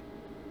fight.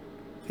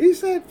 He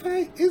said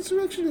fight,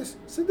 insurrectionist,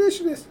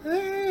 seditionist.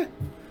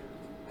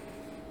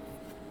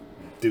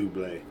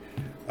 Double.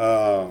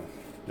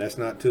 That's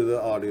not to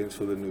the audience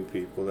for the new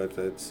people.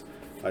 That's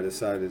I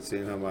decided,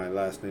 seeing how my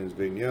last name's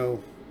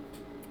Vigneault,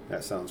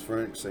 that sounds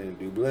French, saying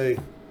double.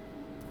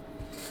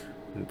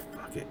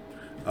 Fuck it.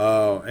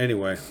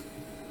 Anyway.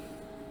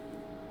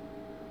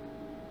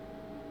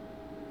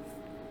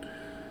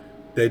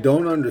 They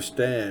don't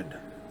understand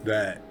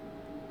that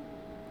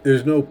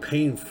there's no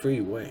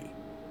pain-free way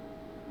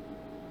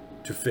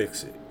to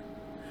fix it.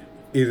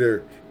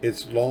 Either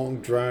it's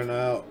long,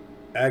 drawn-out,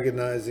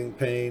 agonizing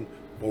pain,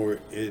 or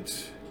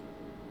it's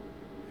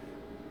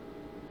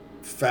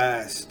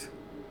fast,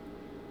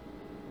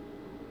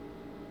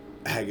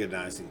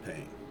 agonizing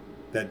pain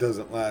that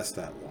doesn't last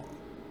that long.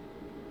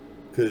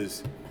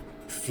 Because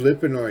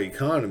flipping our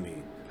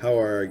economy, how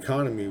our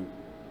economy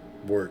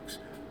works,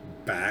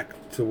 back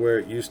to where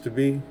it used to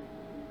be,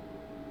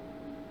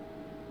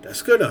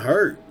 that's gonna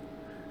hurt.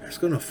 That's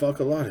gonna fuck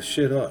a lot of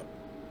shit up.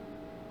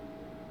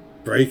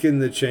 Breaking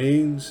the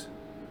chains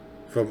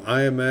from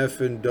IMF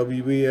and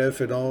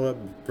WEF and all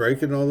that,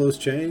 breaking all those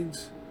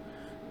chains,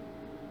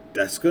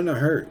 that's gonna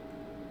hurt.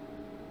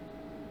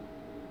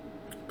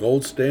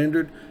 Gold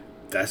standard,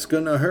 that's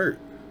gonna hurt.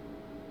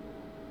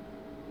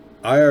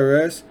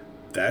 IRS,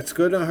 that's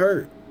gonna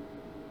hurt.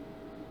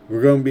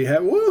 We're gonna be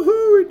happy.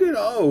 Woohoo! We did.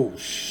 Oh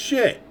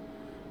shit!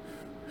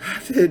 I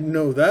didn't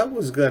know that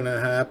was gonna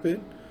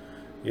happen.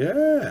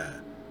 Yeah.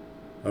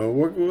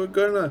 We're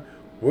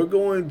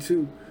going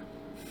to.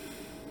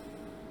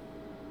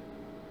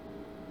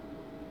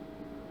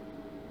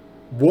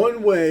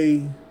 One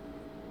way,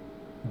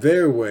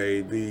 their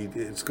way.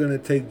 It's gonna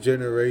take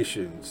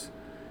generations.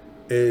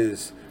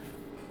 Is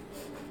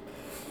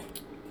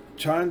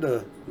trying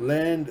to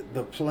land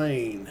the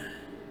plane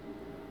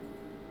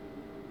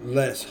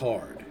less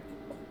hard.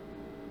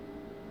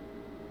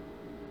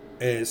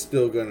 And it's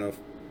still gonna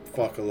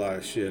fuck a lot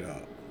of shit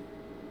up.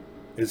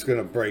 It's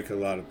gonna break a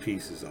lot of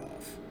pieces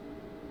off.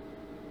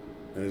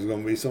 And there's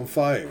gonna be some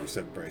fires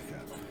that break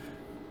out.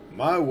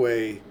 My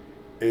way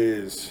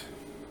is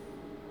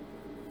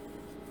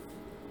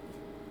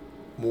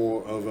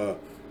more of a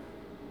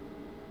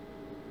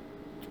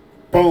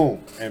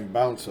boom and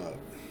bounce up.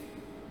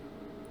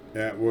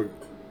 That's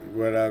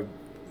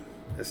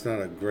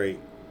not a great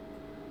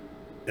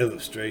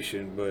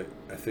illustration, but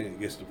I think it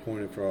gets the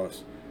point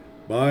across.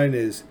 Mine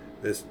is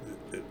this: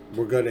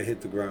 we're gonna hit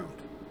the ground,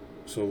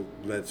 so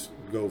let's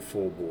go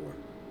full bore.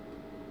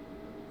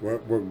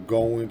 We're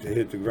going to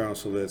hit the ground,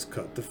 so let's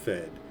cut the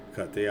Fed,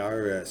 cut the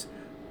IRS,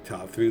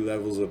 top 3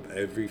 levels of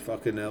every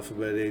fucking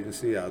alphabet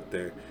agency out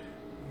there,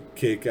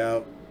 kick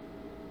out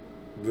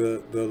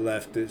the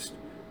leftist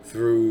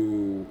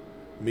through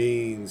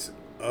means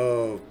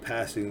of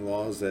passing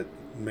laws that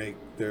make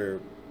their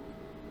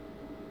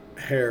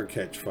hair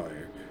catch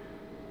fire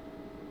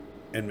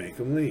and make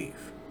them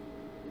leave.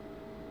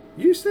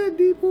 You said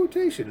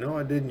deportation. No,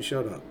 I didn't.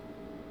 Shut up.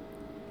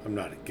 I'm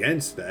not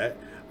against that.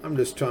 I'm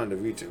just trying to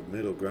reach a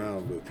middle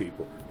ground with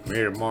people.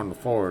 Meet them on the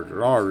forest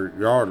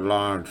yard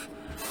lines.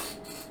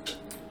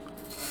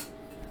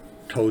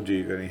 Told you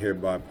you're going to hear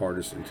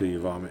bipartisan until you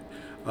vomit.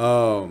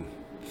 I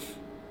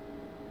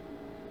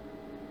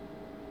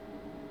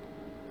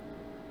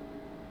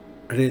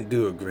didn't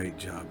do a great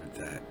job at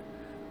that,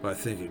 but I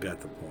think it got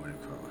the point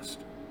across.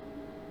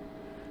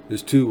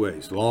 There's 2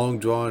 ways. Long,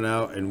 drawn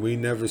out, and we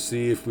never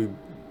see if we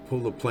pull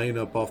the plane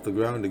up off the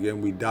ground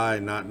again. We die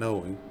not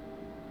knowing.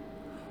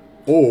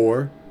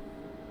 Or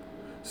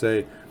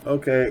say,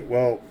 okay,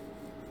 well,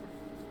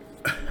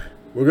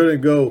 we're going to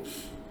go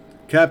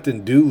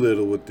Captain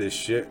Doolittle with this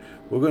shit.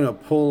 We're going to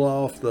pull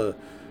off the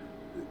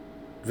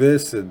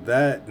this and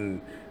that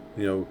and,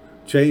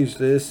 change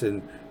this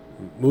and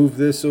move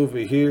this over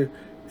here.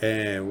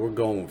 And we're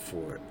going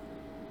for it.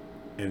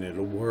 And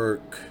it'll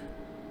work.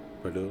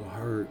 But it'll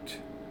hurt.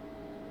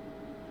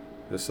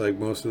 Just like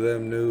most of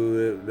them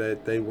knew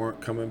that they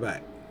weren't coming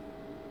back.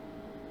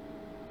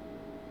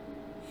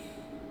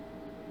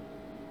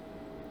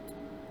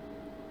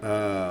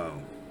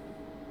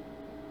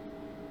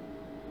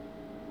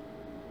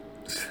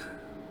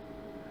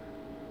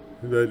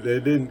 But they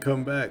didn't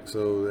come back.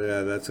 So,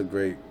 yeah, that's a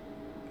great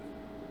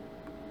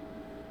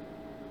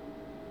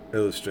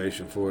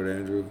illustration for it,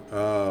 Andrew.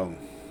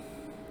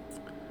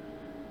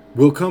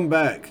 We'll come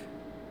back.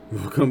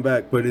 We'll come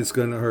back, but it's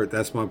going to hurt.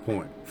 That's my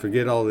point.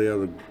 Forget all the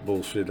other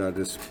bullshit I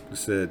just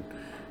said.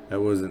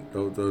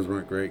 Those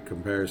weren't great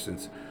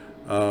comparisons.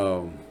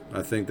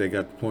 I think they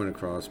got the point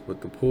across, but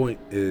the point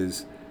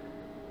is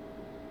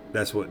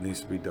that's what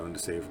needs to be done to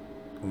save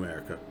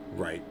America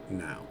right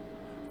now.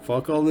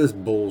 Fuck all this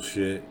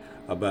bullshit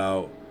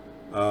about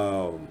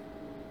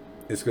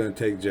it's going to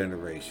take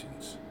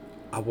generations.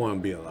 I want to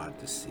be alive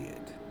to see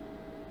it.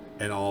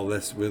 And all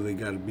that's really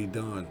got to be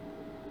done,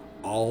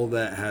 all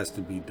that has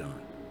to be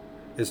done,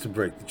 is to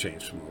break the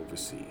chains from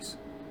overseas.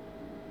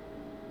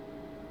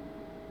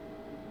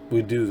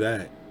 We do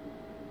that.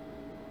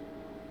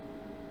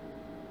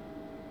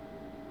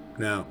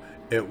 Now,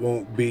 it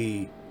won't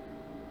be,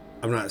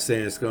 I'm not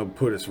saying it's going to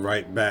put us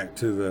right back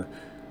to the,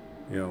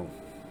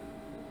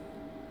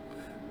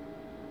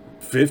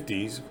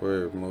 50s,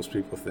 where most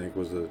people think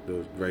was a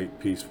great,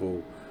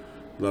 peaceful,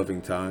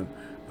 loving time.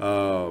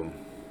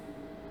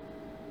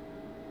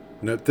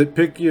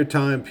 Pick your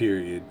time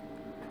period.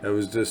 That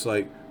was just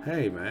like,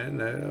 hey man,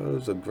 that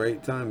was a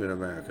great time in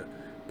America.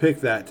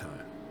 Pick that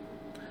time.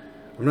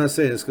 I'm not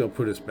saying it's going to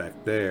put us back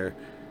there.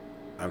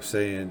 I'm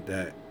saying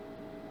that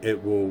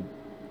it will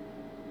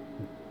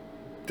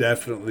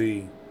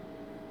definitely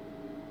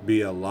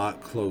be a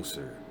lot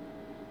closer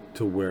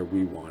to where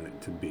we want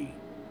it to be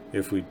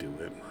if we do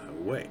it my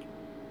way.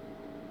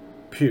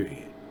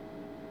 Period.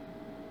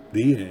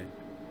 The end.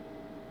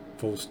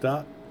 Full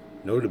stop.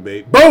 No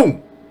debate.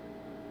 Boom!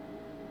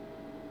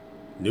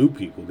 New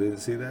people didn't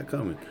see that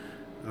coming.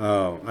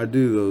 I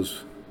do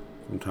those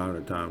from time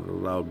to time, the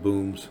loud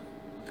booms.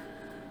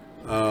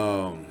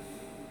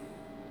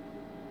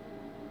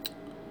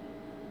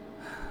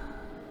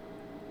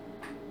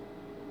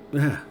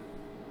 Yeah.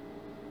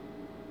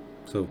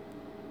 So,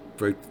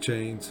 break the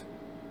chains,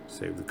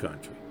 save the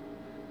country.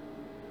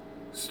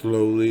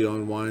 Slowly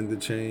unwind the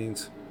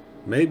chains.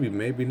 Maybe,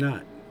 maybe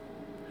not.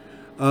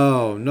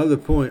 Oh, another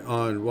point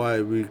on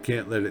why we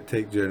can't let it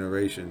take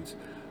generations.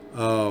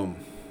 Um,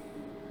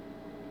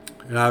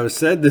 and I've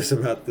said this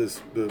about the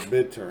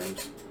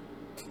midterms.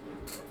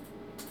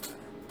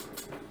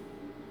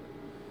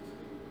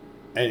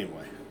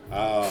 Anyway,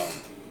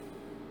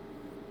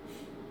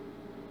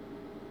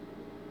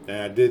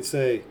 and I did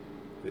say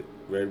that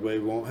red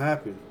wave won't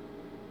happen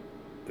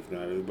if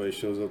not everybody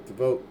shows up to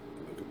vote.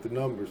 Look at the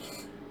numbers,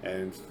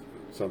 and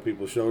some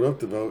people showed up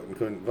to vote and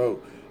couldn't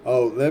vote.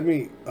 Oh, let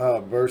me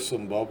burst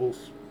some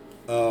bubbles.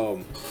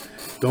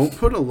 Don't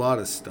put a lot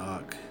of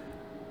stock.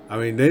 I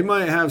mean, they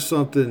might have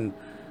something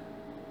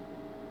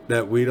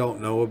that we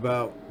don't know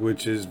about,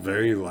 which is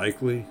very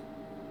likely.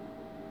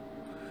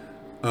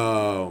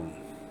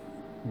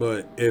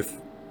 But if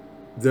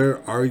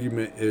their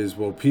argument is,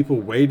 well, people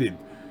waited,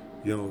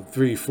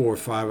 3, 4,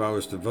 5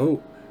 hours to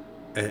vote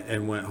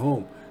and went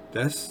home,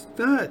 that's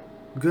not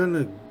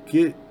gonna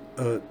get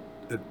a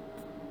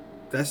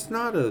that's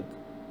not a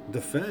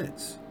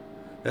defense.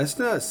 That's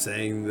not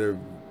saying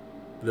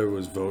there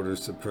was voter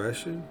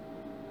suppression.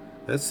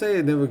 That's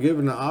saying they were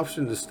given the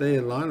option to stay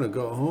in line or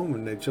go home,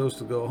 and they chose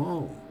to go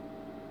home.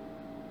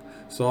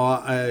 So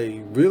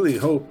I really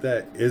hope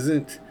that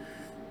isn't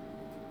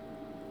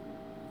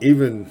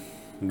even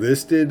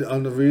listed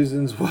on the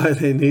reasons why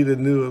they need a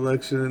new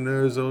election in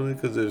Arizona,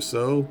 because if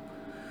so,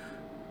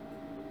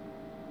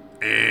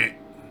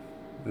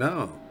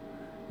 no.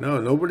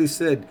 Nobody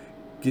said,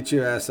 get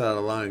your ass out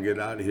of line, get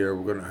out of here,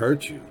 we're going to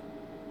hurt you.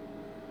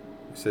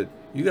 He said,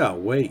 you got to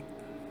wait.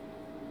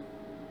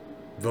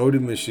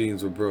 Voting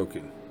machines were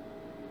broken.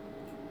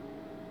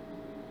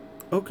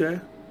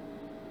 Okay.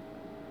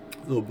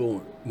 A little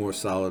bit more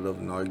solid of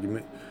an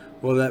argument.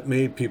 Well, that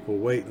made people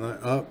wait.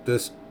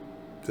 This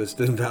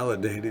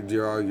invalidated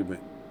your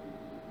argument.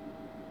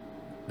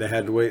 They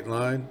had to wait in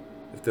line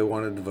if they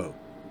wanted to vote.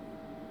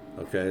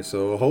 Okay,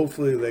 so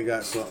hopefully they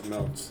got something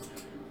else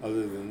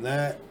other than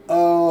that,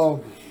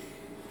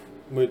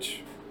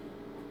 which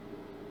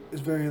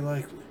is very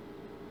likely.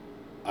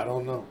 I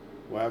don't know.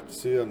 We'll have to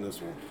see on this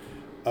one.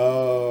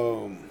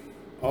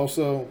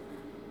 Also,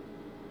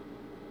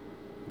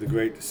 the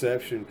Great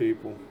Deception,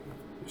 people,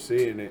 you're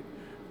seeing it.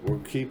 We're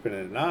keeping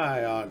an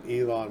eye on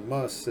Elon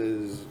Musk,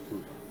 says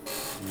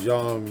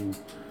Jean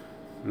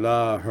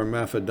La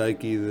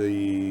Hermaphrodite,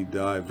 the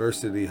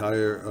diversity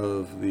hire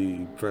of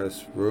the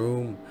press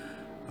room.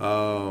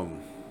 I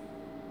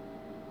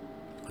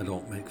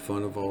don't make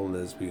fun of all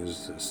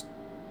lesbians, just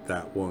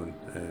that one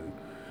and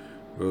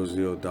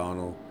Rosie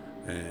O'Donnell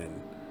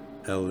and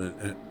Ellen.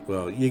 And,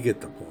 well, you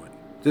get the point.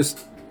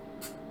 Just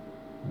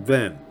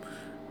them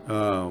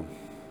on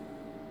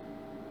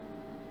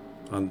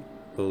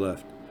the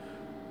left.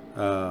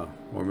 Or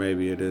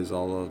maybe it is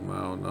all of them.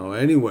 I don't know.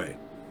 Anyway,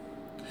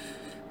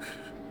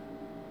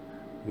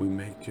 we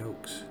make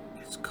jokes.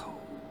 It's cold.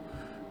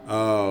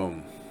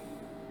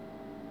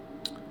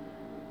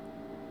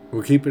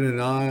 We're keeping an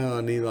eye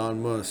on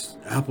Elon Musk.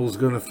 Apple's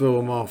gonna throw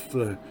him off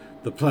the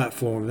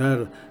platform.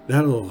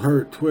 That'll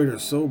hurt Twitter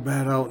so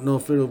bad. I don't know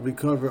if it'll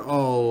recover.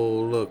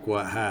 Oh, look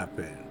what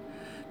happened.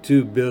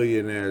 2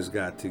 billionaires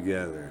got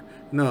together.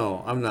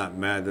 No, I'm not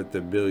mad that they're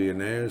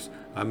billionaires.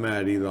 I'm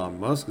mad Elon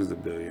Musk is a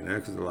billionaire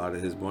because a lot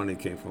of his money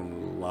came from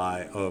the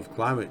lie of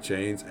climate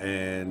change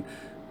and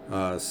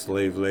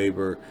slave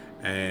labor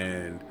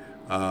and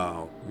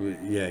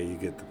yeah, you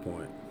get the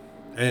point.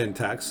 And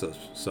tax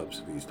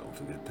subsidies, don't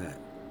forget that.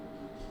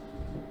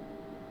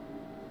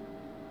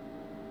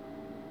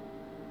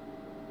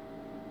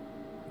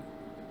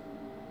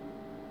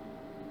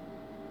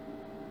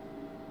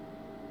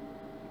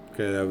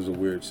 Okay, that was a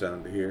weird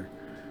sound to hear.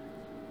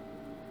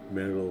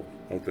 Middle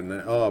of the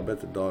night. Oh, I bet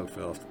the dog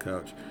fell off the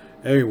couch.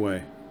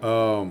 Anyway,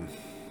 I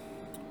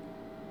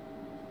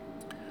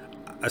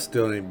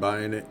still ain't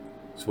buying it.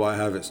 That's why I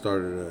haven't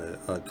started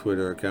a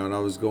Twitter account.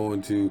 I'm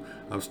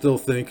still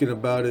thinking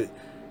about it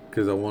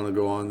because I want to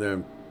go on there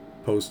and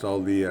post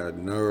all the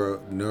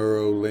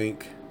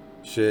Neuralink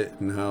shit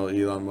and how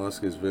Elon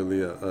Musk is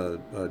really a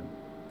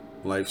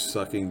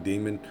life-sucking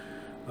demon.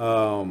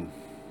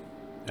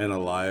 And a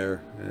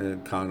liar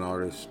and con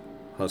artist,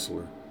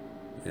 hustler,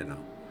 and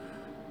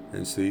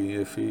see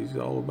if he's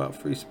all about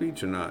free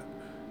speech or not.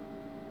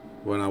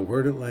 When I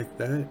word it like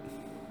that,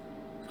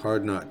 it's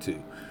hard not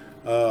to.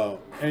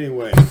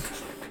 Anyway,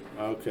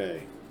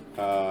 okay.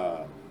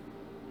 Hope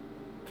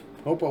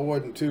I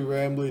wasn't too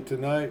rambly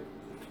tonight.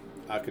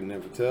 I can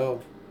never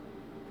tell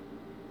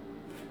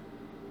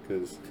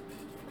because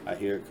I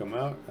hear it come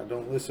out. I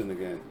don't listen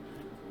again.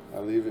 I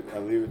leave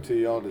it to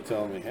y'all to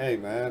tell me, hey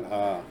man,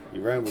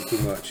 you ramble too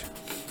much.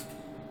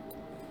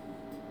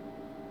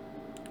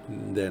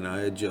 And then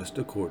I adjust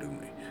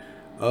accordingly.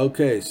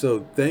 Okay,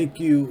 so thank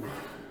you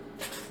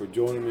for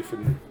joining me for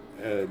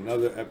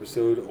another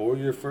episode or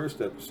your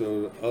first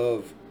episode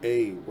of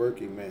A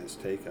Working Man's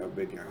Take. I've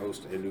been your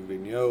host, Andrew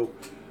Vigneault.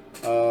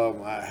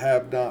 I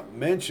have not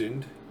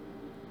mentioned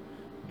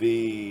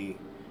the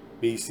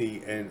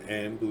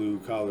BCNN Blue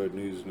Collar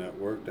News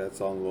Network.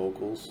 That's on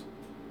Locals.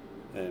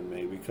 And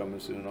maybe coming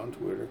soon on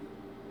Twitter.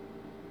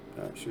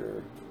 Not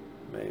sure.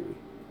 Maybe.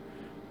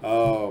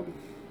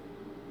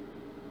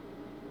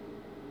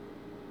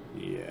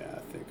 Yeah, I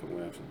think I'm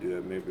gonna have to do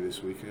that maybe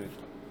this weekend.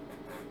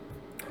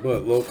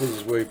 But Locals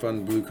is where you find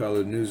the Blue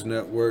Collar News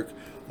Network.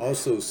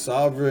 Also,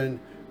 Sovereign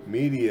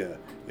Media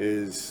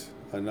is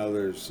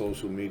another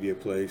social media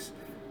place.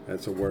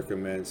 That's a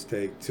working man's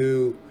take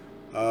too.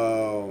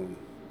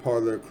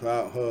 Parlor,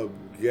 Cloud Hub,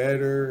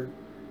 Getter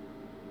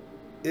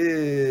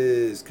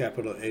is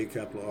capital A,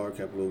 capital R,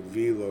 capital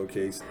V,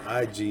 lowercase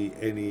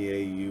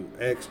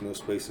IGNEAUX, no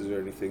spaces or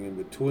anything in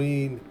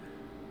between.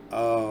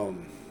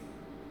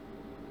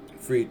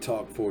 Free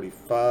Talk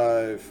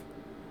 45.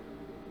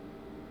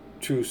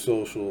 True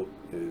Social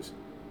is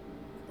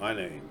my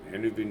name,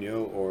 Andrew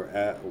Vigneault, or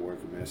at a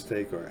working man's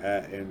take, or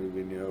at Andrew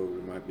Vigneault.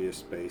 There might be a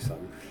space,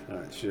 I'm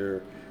not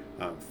sure.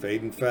 I'm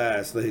fading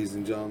fast, ladies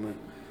and gentlemen.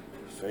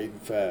 Fading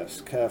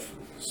fast.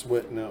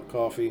 Sweating out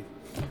coffee.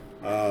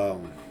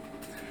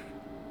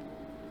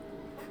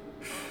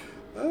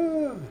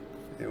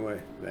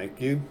 Anyway,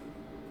 thank you.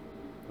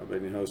 I've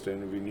been your host,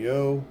 Andrew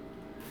Vigneault,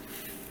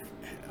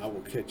 and I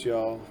will catch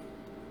y'all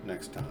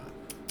next time.